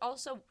versions of it.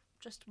 Also,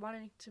 just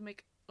wanting to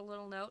make a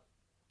little note.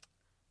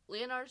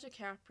 Leonardo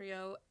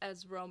DiCaprio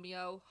as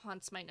Romeo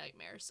haunts my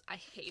nightmares. I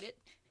hate it.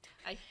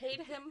 I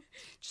hate him.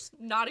 Just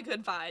not a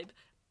good vibe.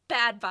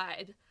 Bad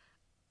vibe.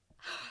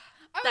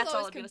 I was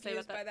always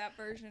confused by that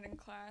version in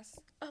class.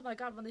 Oh my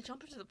god, when they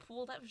jump into the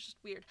pool, that was just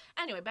weird.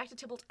 Anyway, back to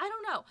Tybalt. I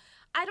don't know.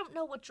 I don't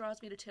know what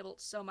draws me to Tybalt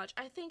so much.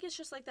 I think it's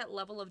just like that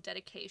level of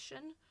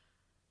dedication.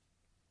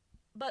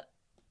 But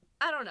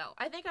I don't know.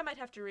 I think I might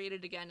have to read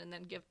it again and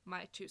then give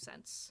my 2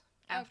 cents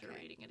after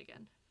reading it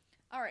again.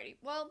 Alrighty.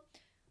 Well,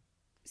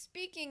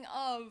 speaking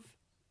of,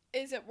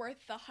 is it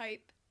worth the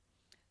hype?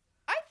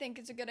 I think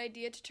it's a good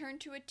idea to turn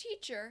to a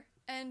teacher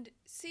and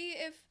see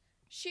if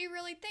she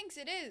really thinks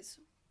it is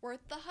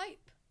worth the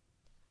hype.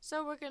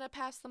 So we're going to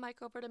pass the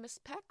mic over to Miss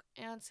Peck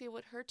and see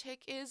what her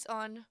take is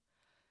on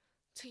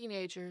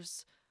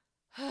teenagers.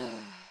 Hi,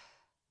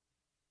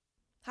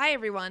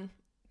 everyone.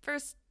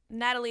 First,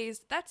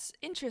 Natalie's "that's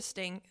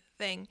interesting"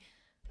 thing.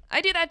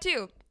 I do that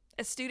too.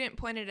 A student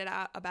pointed it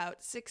out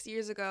about 6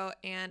 years ago,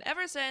 and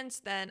ever since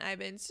then, I've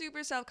been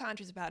super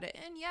self-conscious about it,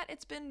 and yet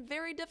it's been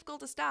very difficult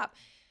to stop.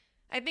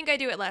 I think I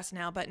do it less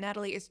now, but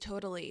Natalie is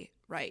totally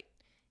right.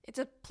 It's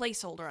a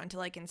placeholder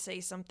until I can say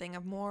something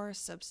of more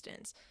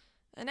substance.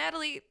 And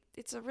Natalie,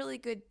 it's a really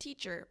good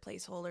teacher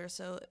placeholder,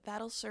 so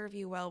that'll serve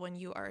you well when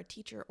you are a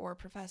teacher or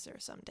professor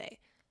someday.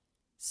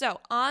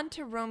 So, on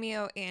to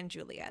Romeo and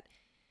Juliet.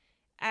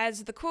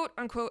 As the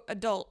quote-unquote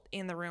adult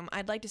in the room,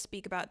 I'd like to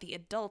speak about the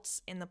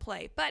adults in the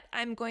play, but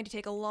I'm going to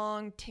take a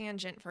long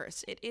tangent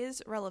first. It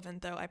is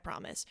relevant, though, I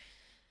promise.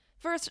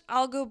 First,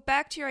 I'll go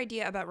back to your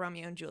idea about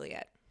Romeo and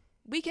Juliet.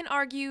 We can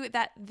argue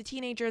that the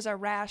teenagers are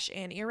rash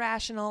and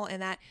irrational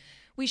and that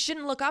we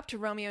shouldn't look up to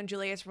Romeo and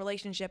Juliet's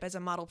relationship as a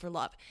model for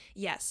love.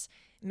 Yes,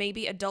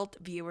 maybe adult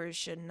viewers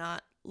should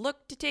not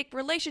look to take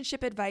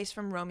relationship advice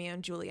from Romeo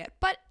and Juliet,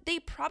 but they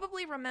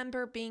probably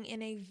remember being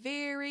in a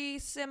very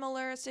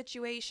similar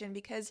situation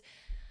because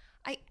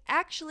I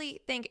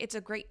actually think it's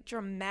a great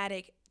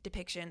dramatic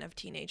depiction of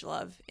teenage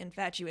love,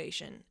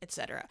 infatuation,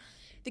 etc.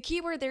 The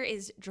key word there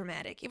is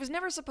dramatic. It was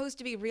never supposed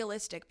to be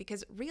realistic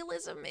because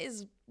realism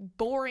is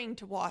boring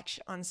to watch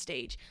on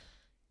stage,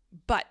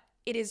 but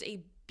it is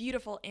a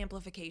beautiful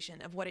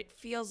amplification of what it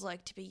feels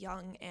like to be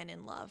young and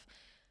in love.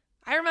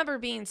 I remember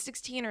being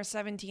 16 or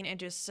 17 and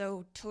just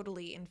so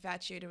totally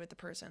infatuated with the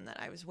person that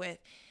I was with.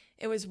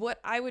 It was what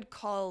I would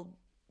call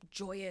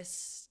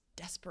joyous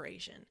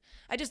desperation.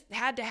 I just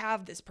had to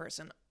have this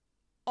person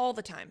all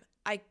the time.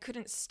 I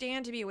couldn't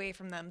stand to be away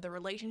from them. The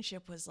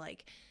relationship was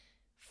like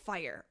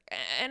fire.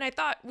 And I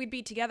thought we'd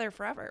be together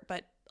forever,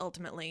 but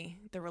ultimately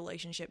the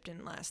relationship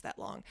didn't last that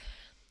long.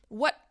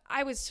 What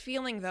I was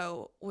feeling,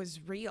 though, was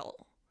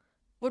real.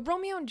 What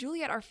Romeo and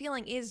Juliet are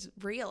feeling is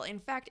real. In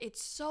fact,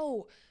 it's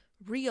so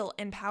real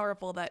and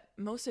powerful that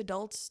most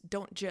adults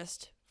don't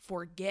just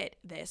forget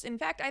this. In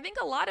fact, I think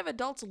a lot of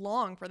adults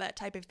long for that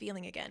type of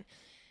feeling again.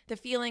 The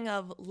feeling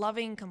of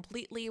loving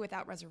completely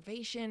without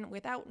reservation,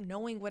 without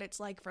knowing what it's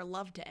like for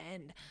love to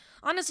end.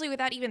 Honestly,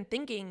 without even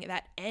thinking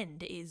that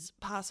end is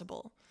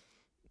possible.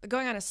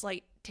 Going on a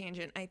slight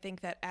tangent, I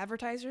think that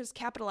advertisers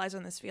capitalize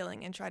on this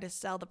feeling and try to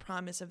sell the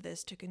promise of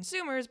this to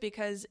consumers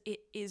because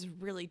it is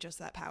really just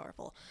that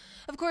powerful.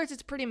 Of course,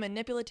 it's pretty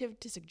manipulative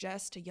to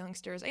suggest to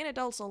youngsters and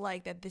adults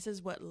alike that this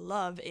is what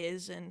love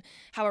is and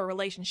how a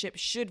relationship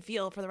should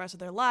feel for the rest of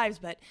their lives,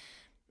 but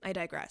I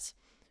digress.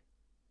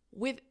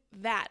 With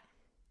that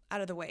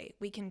out of the way,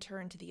 we can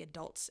turn to the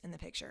adults in the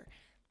picture.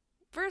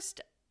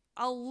 First,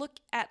 I'll look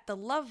at the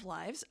love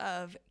lives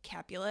of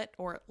Capulet,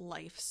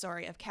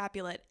 of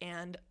Capulet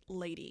and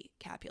Lady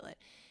Capulet.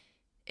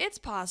 It's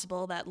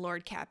possible that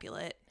Lord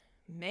Capulet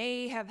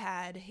may have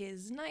had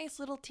his nice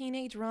little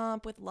teenage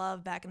romp with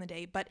love back in the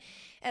day, but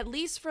at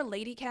least for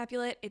Lady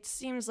Capulet, it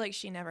seems like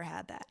she never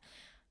had that.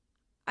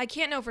 I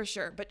can't know for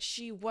sure, but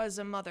she was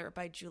a mother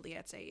by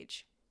Juliet's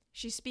age.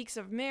 She speaks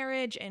of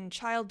marriage and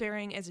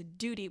childbearing as a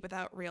duty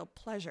without real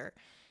pleasure.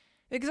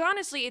 Because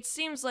honestly, it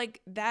seems like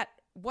that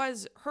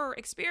was her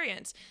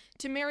experience.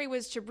 To marry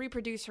was to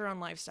reproduce her own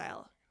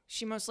lifestyle.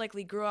 She most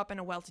likely grew up in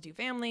a well-to-do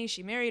family,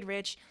 she married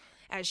rich,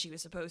 as she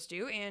was supposed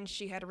to, and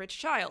she had a rich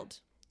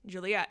child,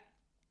 Juliet.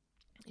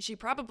 She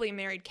probably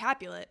married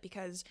Capulet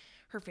because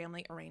her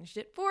family arranged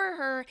it for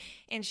her,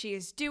 and she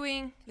is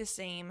doing the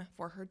same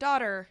for her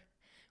daughter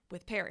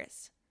with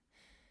Paris.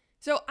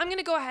 So I'm going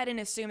to go ahead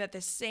and assume that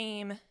the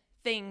same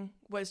thing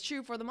was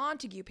true for the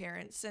Montague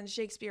parents, since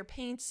Shakespeare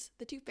paints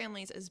the two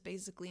families as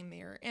basically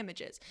mirror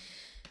images.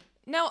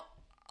 Now,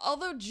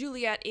 although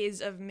Juliet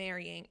is of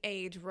marrying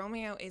age,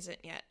 Romeo isn't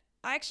yet.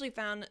 I actually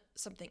found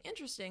something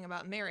interesting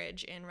about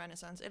marriage in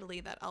Renaissance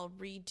Italy that I'll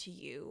read to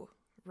you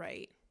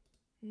right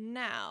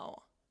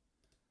now.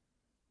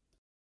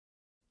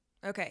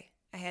 Okay,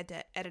 I had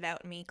to edit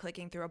out me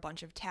clicking through a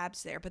bunch of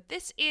tabs there, but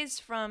this is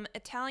from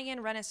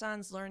Italian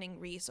Renaissance Learning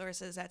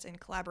Resources that's in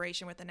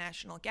collaboration with the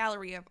National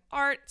Gallery of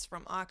Arts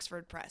from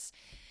Oxford Press.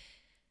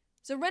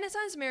 So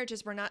Renaissance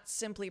marriages were not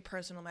simply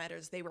personal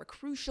matters. They were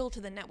crucial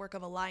to the network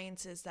of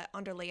alliances that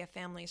underlay a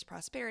family's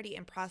prosperity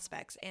and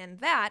prospects, and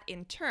that,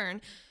 in turn,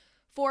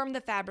 formed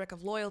the fabric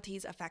of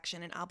loyalties,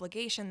 affection, and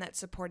obligation that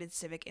supported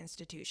civic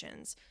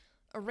institutions.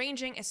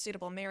 Arranging a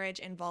suitable marriage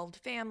involved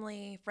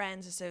family,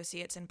 friends,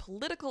 associates, and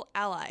political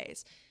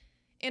allies.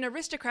 In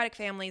aristocratic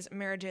families,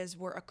 marriages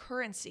were a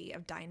currency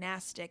of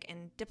dynastic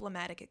and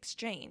diplomatic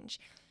exchange,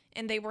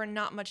 and they were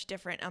not much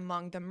different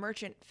among the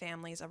merchant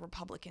families of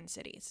Republican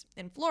cities.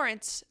 In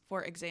Florence,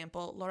 for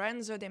example,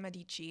 Lorenzo de'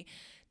 Medici,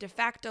 de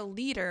facto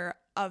leader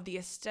of the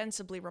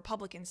ostensibly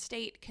Republican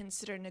state,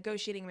 considered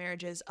negotiating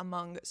marriages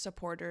among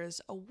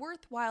supporters a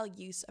worthwhile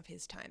use of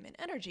his time and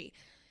energy.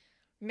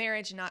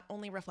 Marriage not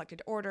only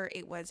reflected order,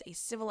 it was a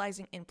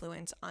civilizing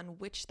influence on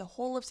which the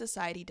whole of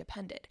society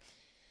depended.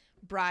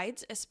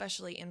 Brides,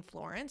 especially in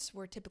Florence,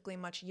 were typically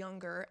much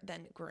younger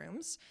than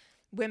grooms.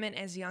 Women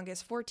as young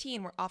as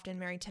 14 were often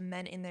married to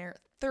men in their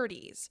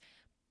 30s,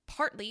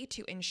 partly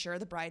to ensure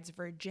the bride's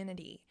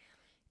virginity.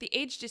 The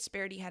age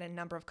disparity had a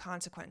number of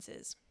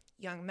consequences.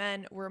 Young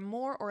men were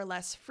more or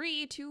less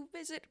free to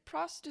visit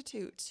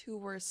prostitutes who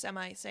were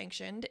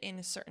semi-sanctioned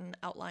in certain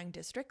outlying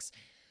districts.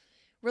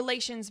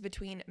 Relations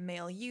between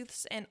male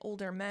youths and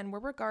older men were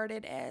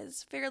regarded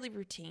as fairly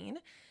routine,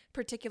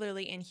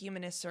 particularly in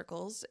humanist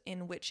circles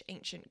in which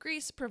ancient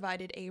Greece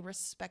provided a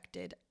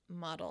respected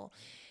model.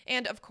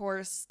 And of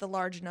course, the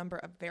large number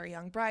of very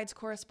young brides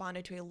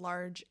corresponded to a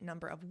large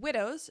number of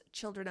widows,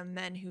 children of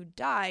men who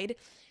died,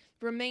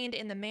 remained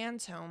in the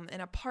man's home,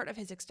 and a part of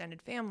his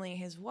extended family,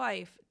 his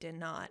wife, did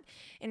not.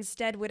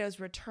 Instead, widows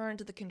returned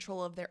to the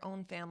control of their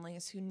own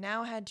families, who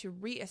now had to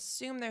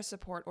reassume their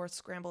support or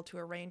scramble to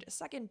arrange a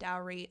second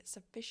dowry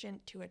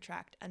sufficient to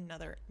attract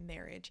another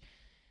marriage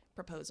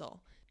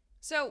proposal.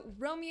 So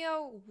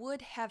Romeo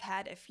would have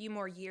had a few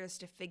more years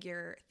to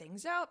figure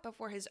things out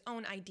before his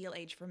own ideal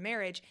age for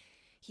marriage.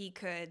 He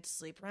could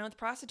sleep around with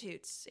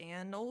prostitutes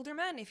and older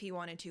men if he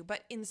wanted to,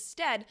 but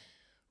instead,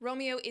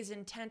 Romeo is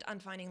intent on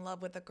finding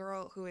love with a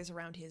girl who is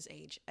around his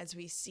age, as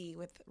we see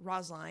with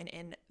Rosaline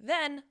and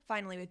then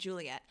finally with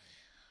Juliet.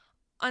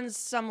 On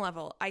some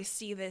level, I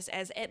see this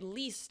as at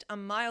least a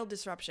mild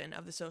disruption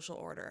of the social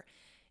order.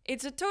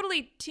 It's a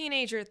totally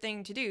teenager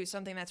thing to do,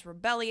 something that's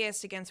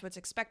rebellious against what's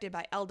expected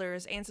by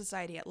elders and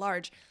society at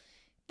large.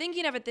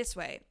 Thinking of it this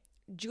way,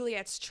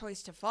 Juliet's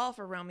choice to fall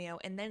for Romeo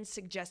and then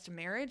suggest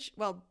marriage,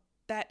 well,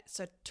 that's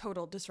a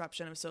total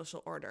disruption of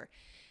social order.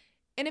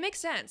 And it makes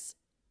sense,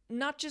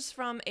 not just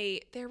from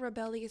they're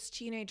rebellious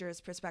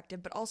teenagers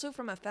perspective, but also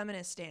from a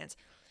feminist stance.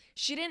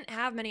 She didn't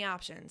have many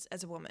options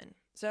as a woman,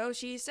 so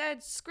she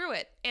said, screw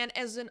it. And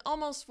as an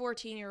almost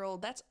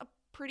 14-year-old, that's a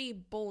pretty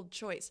bold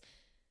choice.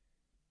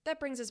 That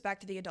brings us back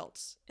to the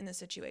adults in this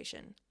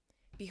situation.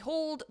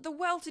 Behold the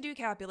well-to-do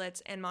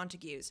Capulets and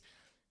Montagues.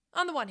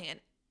 On the one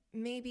hand,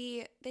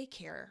 maybe they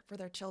care for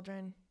their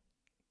children.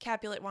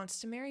 Capulet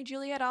wants to marry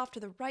Juliet off to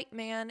the right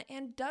man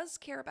and does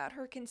care about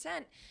her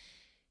consent.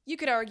 You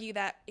could argue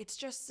that it's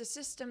just the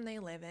system they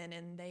live in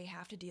and they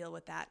have to deal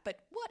with that. But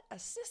what a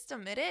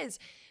system it is!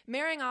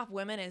 Marrying off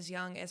women as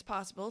young as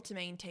possible to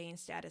maintain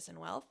status and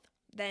wealth,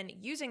 then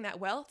using that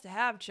wealth to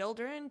have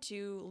children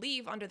to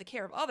leave under the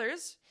care of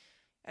others.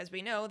 As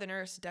we know, the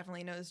nurse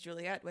definitely knows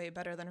Juliet way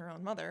better than her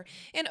own mother.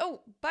 And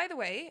oh, by the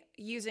way,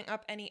 using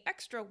up any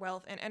extra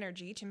wealth and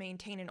energy to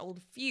maintain an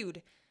old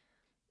feud.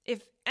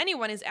 If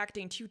anyone is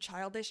acting too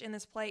childish in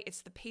this play,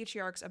 it's the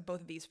patriarchs of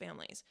both of these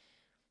families.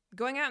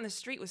 Going out in the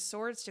street with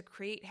swords to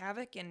create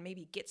havoc and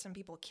maybe get some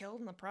people killed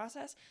in the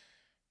process?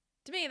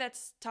 To me,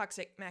 that's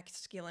toxic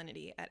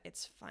masculinity at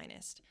its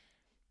finest.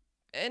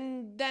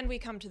 And then we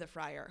come to the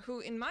friar,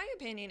 who, in my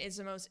opinion, is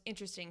the most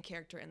interesting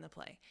character in the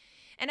play.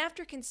 And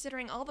after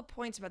considering all the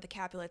points about the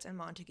Capulets and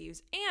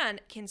Montagues,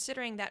 and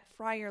considering that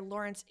Friar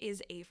Lawrence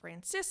is a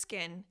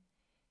Franciscan,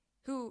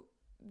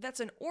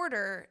 that's an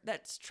order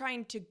that's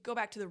trying to go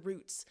back to the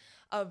roots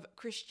of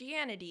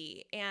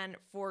Christianity and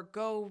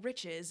forego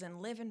riches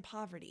and live in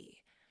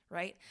poverty,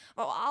 right?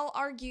 Well, I'll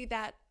argue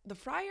that the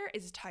friar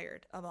is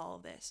tired of all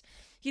of this.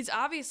 He's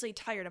obviously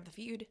tired of the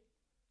feud,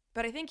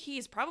 but I think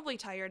he's probably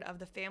tired of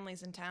the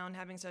families in town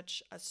having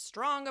such a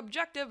strong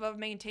objective of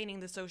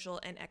maintaining the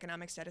social and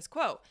economic status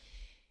quo.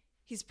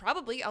 He's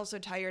probably also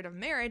tired of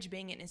marriage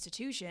being an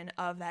institution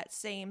of that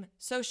same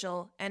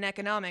social and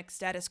economic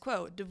status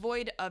quo,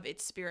 devoid of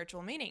its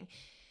spiritual meaning.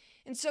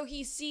 And so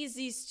he sees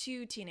these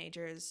two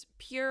teenagers,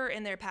 pure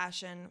in their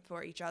passion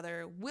for each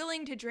other,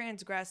 willing to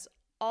transgress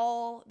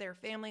all their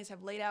families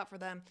have laid out for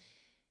them,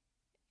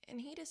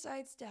 and he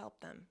decides to help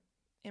them,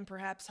 and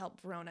perhaps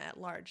help Verona at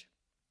large.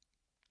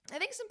 I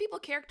think some people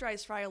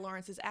characterize Friar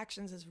Lawrence's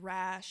actions as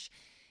rash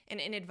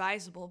and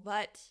inadvisable,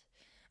 but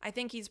I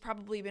think he's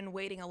probably been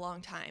waiting a long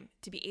time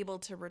to be able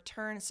to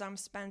return some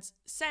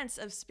sense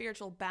of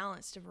spiritual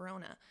balance to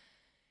Verona.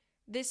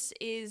 This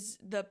is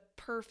the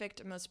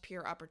perfect, most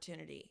pure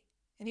opportunity.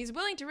 And he's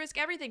willing to risk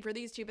everything for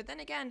these two, but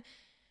then again,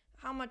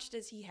 how much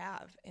does he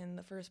have in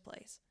the first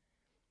place?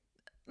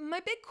 My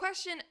big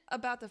question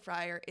about the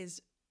friar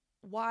is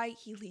why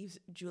he leaves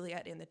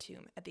Juliet in the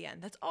tomb at the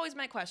end. That's always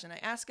my question. I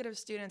ask it of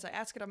students, I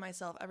ask it of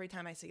myself every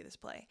time I see this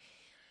play.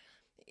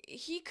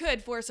 He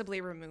could forcibly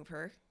remove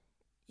her.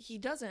 He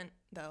doesn't,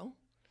 though.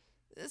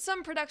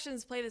 Some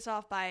productions play this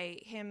off by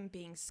him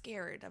being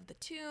scared of the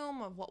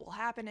tomb, of what will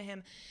happen to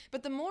him.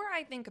 But the more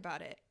I think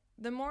about it,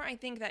 the more I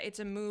think that it's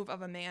a move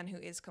of a man who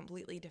is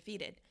completely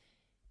defeated.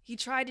 He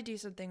tried to do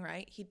something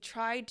right. He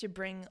tried to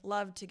bring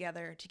love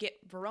together, to get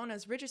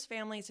Verona's richest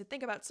families to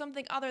think about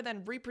something other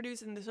than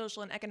reproducing the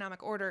social and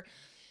economic order.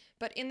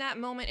 But in that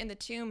moment in the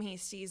tomb, he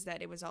sees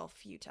that it was all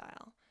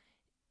futile.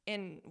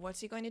 And what's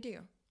he going to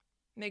do?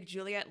 Make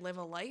Juliet live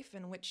a life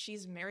in which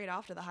she's married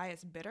off to the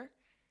highest bidder?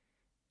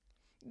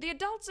 The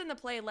adults in the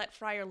play let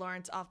Friar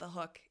Lawrence off the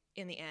hook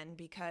in the end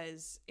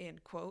because, in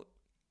quote,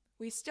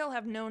 "We still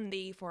have known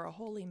thee for a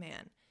holy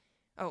man."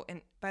 Oh,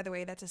 and by the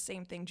way, that's the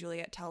same thing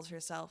Juliet tells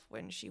herself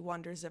when she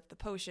wonders if the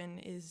potion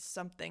is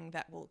something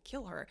that will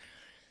kill her.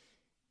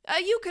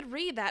 You could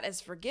read that as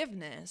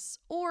forgiveness,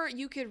 or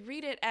you could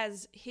read it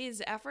as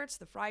his efforts,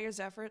 the friar's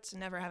efforts,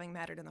 never having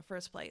mattered in the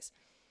first place.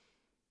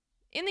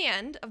 In the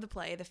end of the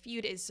play, the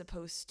feud is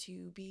supposed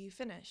to be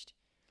finished.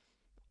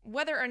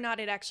 Whether or not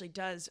it actually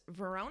does,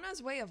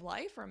 Verona's way of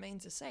life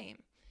remains the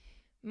same.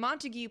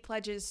 Montague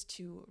pledges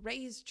to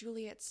raise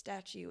Juliet's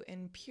statue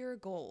in pure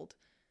gold.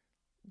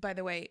 By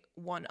the way,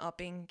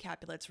 one-upping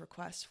Capulet's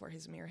request for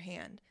his mere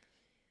hand.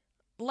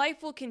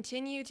 Life will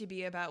continue to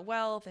be about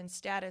wealth and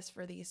status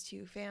for these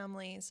two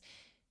families.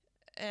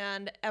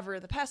 And ever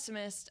the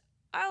pessimist,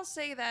 I'll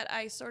say that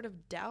I sort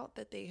of doubt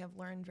that they have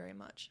learned very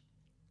much.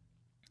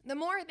 The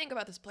more I think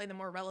about this play, the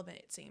more relevant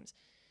it seems.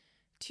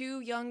 Two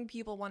young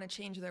people want to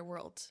change their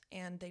worlds,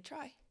 and they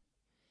try.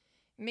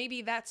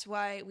 Maybe that's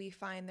why we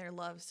find their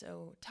love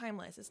so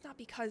timeless. It's not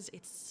because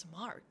it's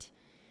smart.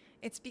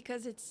 It's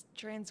because it's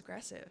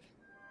transgressive.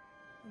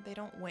 They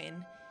don't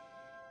win.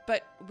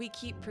 But we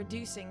keep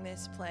producing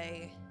this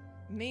play,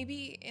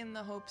 maybe in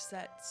the hopes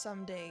that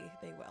someday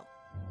they will.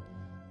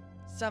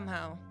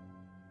 Somehow.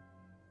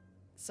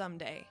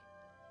 Someday.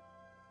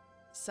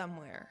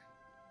 Somewhere.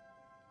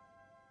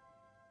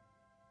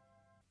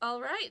 All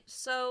right,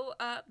 so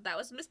that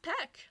was Miss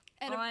Peck.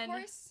 And of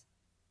course,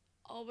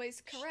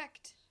 always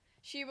correct.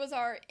 She was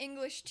our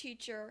English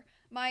teacher,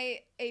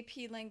 my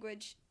AP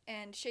language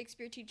and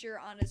Shakespeare teacher,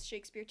 Anna's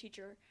Shakespeare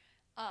teacher.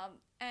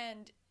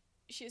 And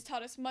she has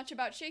taught us much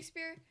about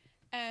Shakespeare,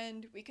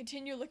 and we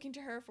continue looking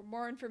to her for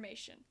more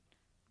information.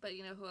 But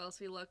you know who else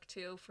we look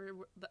to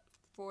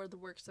for the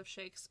works of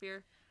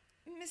Shakespeare?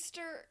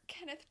 Mr.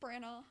 Kenneth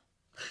Branagh.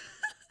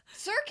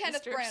 Sir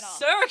Kenneth Mr. Branagh.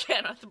 Sir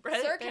Kenneth Branagh.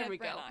 Sir There Kenneth we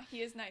go. Branagh.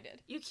 He is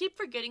knighted. You keep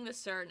forgetting the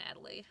Sir,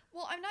 Natalie.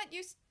 Well, I'm not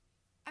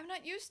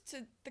used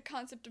to the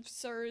concept of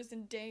sirs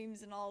and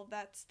dames and all of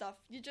that stuff.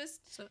 You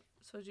just So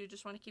do you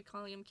just want to keep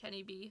calling him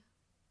Kenny B?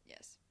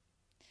 yes.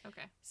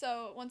 Okay.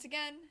 So once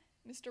again,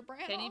 Mr.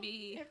 Branagh, Kenny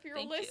B, if you're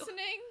thank you.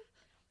 listening,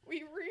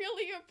 we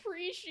really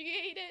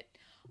appreciate it.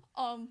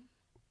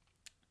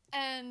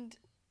 And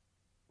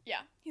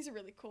yeah, he's a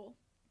really cool.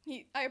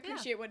 I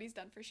appreciate what he's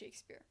done for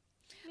Shakespeare.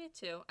 Me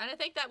too. And I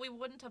think that we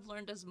wouldn't have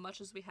learned as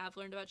much as we have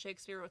learned about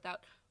Shakespeare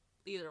without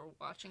either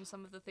watching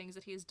some of the things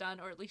that he's done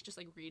or at least just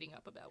like reading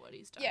up about what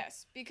he's done.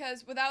 Yes,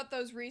 because without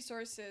those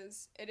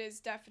resources, it is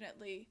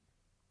definitely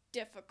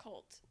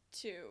difficult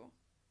to.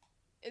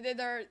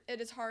 It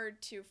is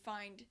hard to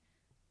find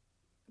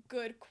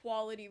good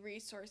quality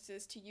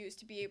resources to use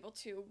to be able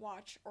to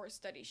watch or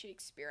study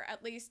Shakespeare,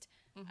 at least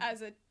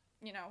as a,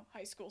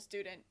 high school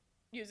student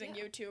using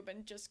YouTube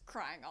and just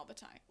crying all the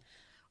time.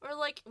 Or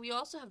like we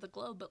also have the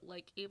Globe, but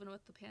like even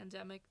with the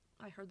pandemic,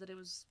 I heard that it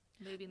was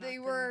maybe not. They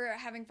were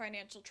having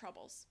financial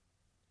troubles.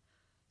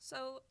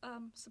 So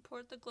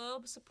support the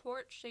Globe,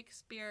 support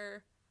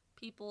Shakespeare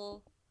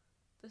people.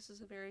 This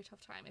is a very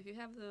tough time. If you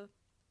have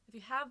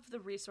the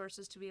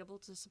resources to be able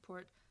to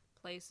support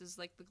places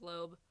like the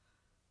Globe,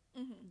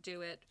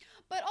 do it.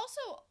 But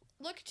also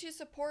look to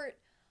support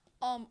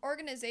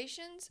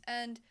organizations,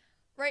 and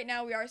right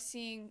now we are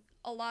seeing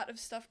a lot of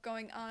stuff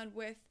going on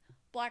with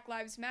Black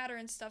Lives Matter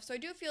and stuff. So I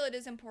do feel it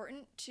is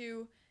important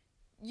to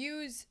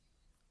use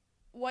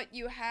what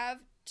you have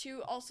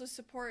to also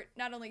support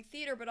not only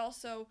theater but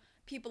also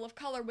people of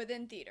color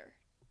within theater.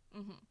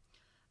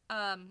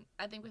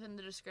 I think within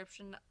the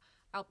description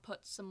I'll put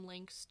some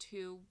links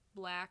to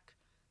Black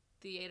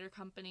theater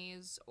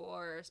companies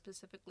or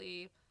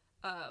specifically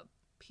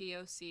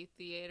POC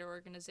theater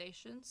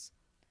organizations.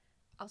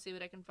 I'll see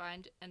what I can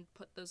find and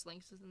put those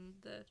links in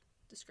the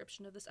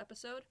description of this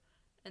episode,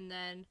 and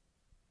then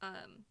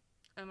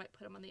I might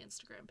put them on the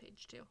Instagram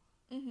page too.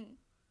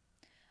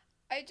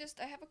 I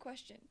have a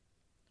question.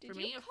 Did For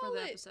you me or call for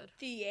the it episode?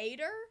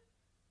 theater?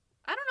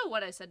 I don't know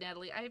what I said,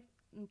 Natalie.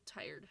 I'm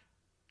tired.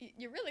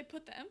 You really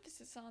put the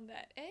emphasis on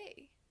that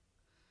A.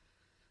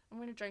 I'm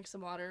going to drink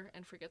some water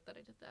and forget that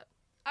I did that.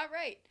 All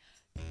right.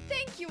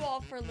 Thank you all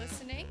for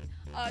listening.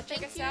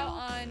 Check us out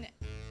on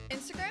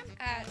Instagram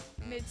at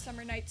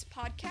Midsummer Nights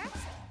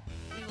Podcast.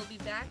 We will be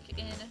back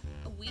in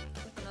a week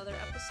with another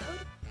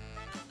episode.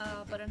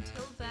 But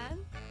until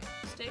then,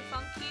 stay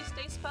funky,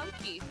 stay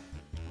spunky.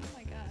 Oh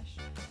my gosh.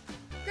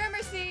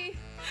 Gramercy!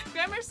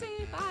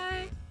 Gramercy,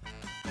 bye!